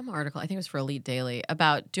some article, I think it was for Elite Daily,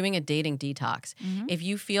 about doing a dating detox. If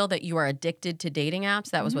you feel that you are addicted to dating apps,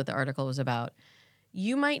 that was what the article was about.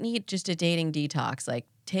 You might need just a dating detox. Like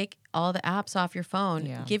take all the apps off your phone.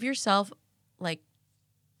 Yeah. Give yourself like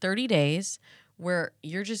 30 days where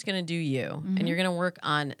you're just going to do you and you're going to work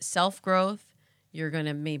on self-growth. You're going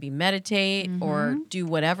to maybe meditate or do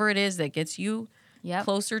whatever it is that gets you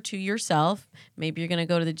closer to yourself. Maybe you're going to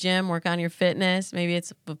go to the gym, work on your fitness. Maybe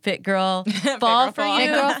it's a fit girl fall for fall. you.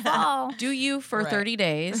 Big girl fall. Do you for Right. 30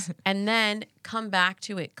 days and then come back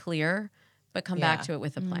to it clear, but come back Yeah. to it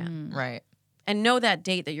with a plan. Right. And know that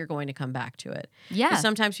date that you're going to come back to it. Yeah. 'Cause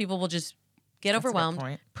sometimes people will just get That's a good overwhelmed,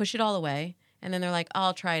 point. push it all away, and then they're like,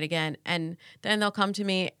 I'll try it again. And then they'll come to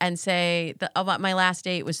me and say, my last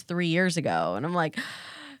date was 3 years ago. And I'm like,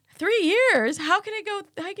 3 years? How can you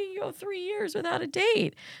go 3 years without a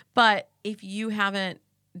date? But if you haven't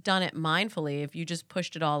done it mindfully, if you just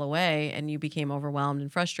pushed it all away and you became overwhelmed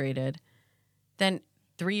and frustrated, then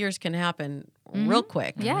 3 years can happen real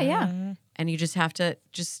quick. Yeah, yeah. And you just have to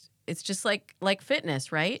it's just like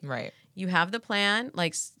fitness, right? Right. You have the plan.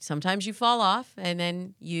 Like sometimes you fall off and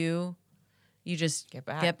then you just Get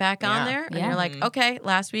back. on Yeah. there and Yeah. you're like, okay,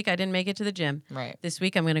 last week I didn't make it to the gym. Right. This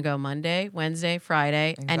week I'm going to go Monday, Wednesday,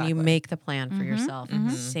 Friday, and you Exactly. make the plan for yourself.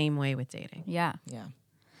 Same way with dating. Yeah. Yeah.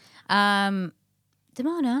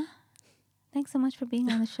 Damona, thanks so much for being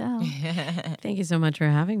on the show. Thank you so much for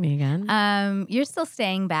having me again. You're still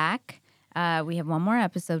staying back. We have one more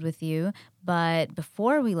episode with you, but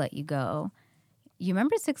before we let you go, you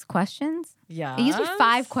remember 6 questions? Yeah. It used to be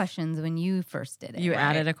 5 questions when you first did it. You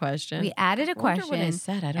added a question. We added a I wonder question, what I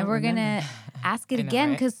said. I don't and we're remember. gonna ask it I know, again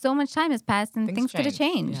right? because so much time has passed and things could have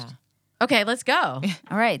changed. Yeah. Okay, let's go.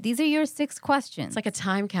 All right, these are your 6 questions. It's like a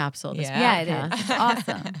time capsule. This Yeah. it podcast. is. It's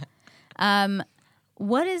awesome.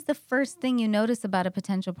 What is the first thing you notice about a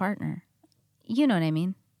potential partner? You know what I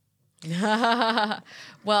mean.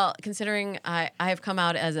 Well, considering I have come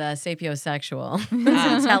out as a sapiosexual,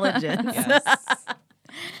 that's intelligence. Yes.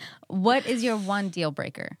 What is your one deal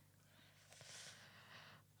breaker?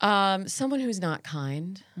 Someone who's not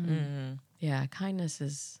kind. Mm-hmm. Yeah, kindness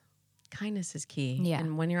is key. Yeah.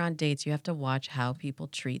 And when you're on dates, you have to watch how people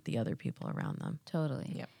treat the other people around them.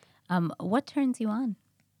 Totally. Yep. What turns you on?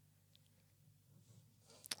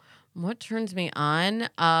 What turns me on?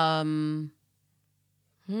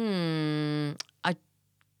 A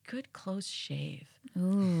good close shave.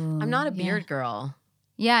 Ooh, I'm not a beard girl,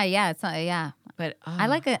 Yeah, it's not, yeah. but I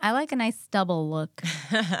like a nice stubble look.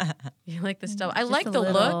 you like the stuff. I Just like a the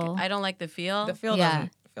little- look. I don't like the feel. The feel Yeah.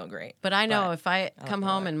 doesn't feel great. But I know But if I like come the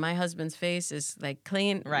home look. and my husband's face is like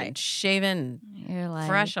clean, Right. and shaven, You're like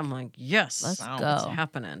fresh, I'm like, yes, Let's what's go.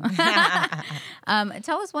 happening?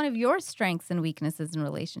 Tell us one of your strengths and weaknesses in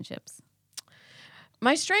relationships.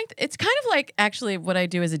 My strength, it's kind of like actually what I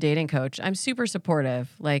do as a dating coach. I'm super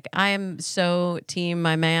supportive. Like I am so team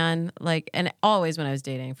my man. Like, and always when I was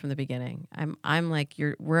dating from the beginning, I'm like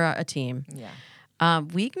we're a team. Yeah.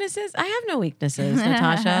 Weaknesses, I have no weaknesses,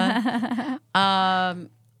 Natasha.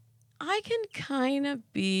 I can kind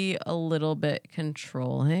of be a little bit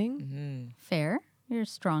controlling. Mm-hmm. Fair. You're a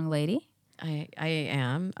strong lady. I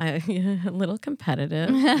am. A little competitive.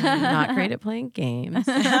 Not great at playing games.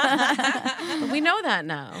 But we know that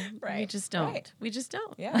now. We Right. just don't. Right. We just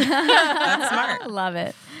don't. Yeah. That's I smart. love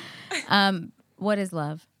it. What is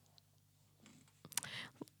love?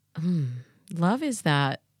 Love is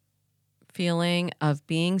that feeling of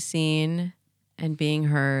being seen and being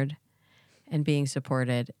heard and being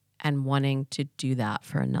supported and wanting to do that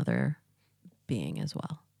for another being as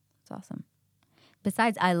well. It's awesome.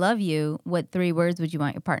 Besides I love you, what 3 words would you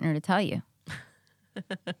want your partner to tell you?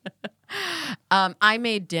 I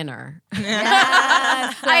made dinner.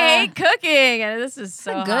 Yes. I hate cooking, and this is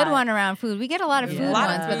so That's a good hot. one around food. We get a lot of Yeah. food A lot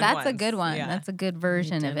of ones, but food that's a ones. good one. Yeah. That's a good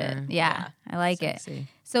version of it. Dinner. Yeah, I like it. Sexy.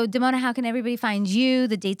 So, Damona, how can everybody find you,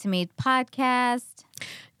 the Dates and Mates podcast?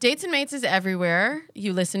 Dates and Mates is everywhere.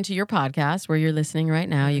 You listen to your podcast where you're listening right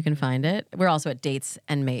now. You can find it. We're also at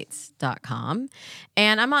datesandmates.com.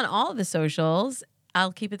 And I'm on all of the socials.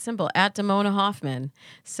 I'll keep it simple, at Damona Hoffman.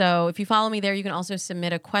 So if you follow me there, you can also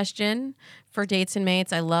submit a question for Dates and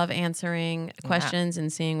Mates. I love answering questions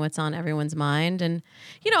and seeing what's on everyone's mind. And,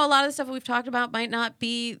 you know, a lot of the stuff we've talked about might not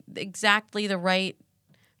be exactly the right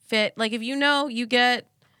fit. Like if you know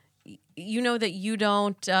that you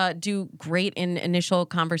don't do great in initial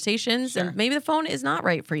conversations, and maybe the phone is not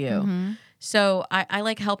right for you. So I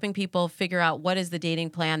like helping people figure out what is the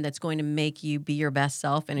dating plan that's going to make you be your best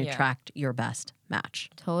self and attract your best match.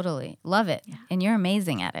 Totally. Love it. And you're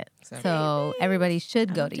amazing at it. So everybody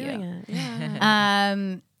should go to you. Doing it.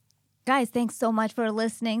 Yeah. Guys, thanks so much for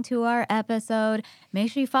listening to our episode.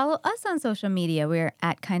 Make sure you follow us on social media. We're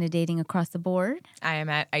at Kinda Dating Across the Board. I am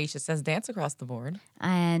at Aisha Says Dance across the board.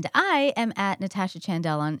 And I am at Natasha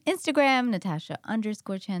Chandel on Instagram,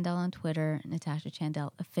 Natasha_Chandel on Twitter, Natasha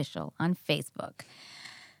Chandel Official on Facebook.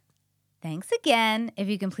 Thanks again. If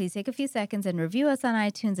you can please take a few seconds and review us on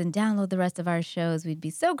iTunes and download the rest of our shows, we'd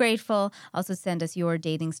be so grateful. Also send us your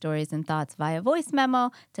dating stories and thoughts via voice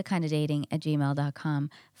memo to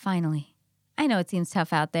kindadating@gmail.com. Finally, I know it seems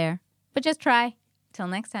tough out there, but just try. Till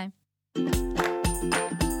next time.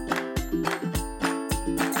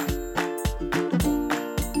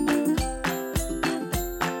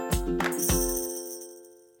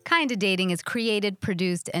 Kinda Dating is created,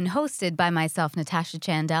 produced, and hosted by myself, Natasha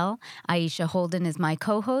Chandel. Aisha Holden is my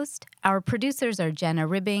co-host. Our producers are Jenna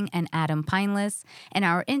Ribbing and Adam Pineless, and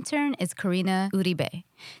our intern is Karina Uribe.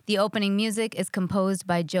 The opening music is composed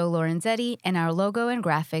by Joe Lorenzetti, and our logo and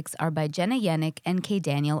graphics are by Jenna Yannick and K.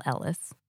 Daniel Ellis.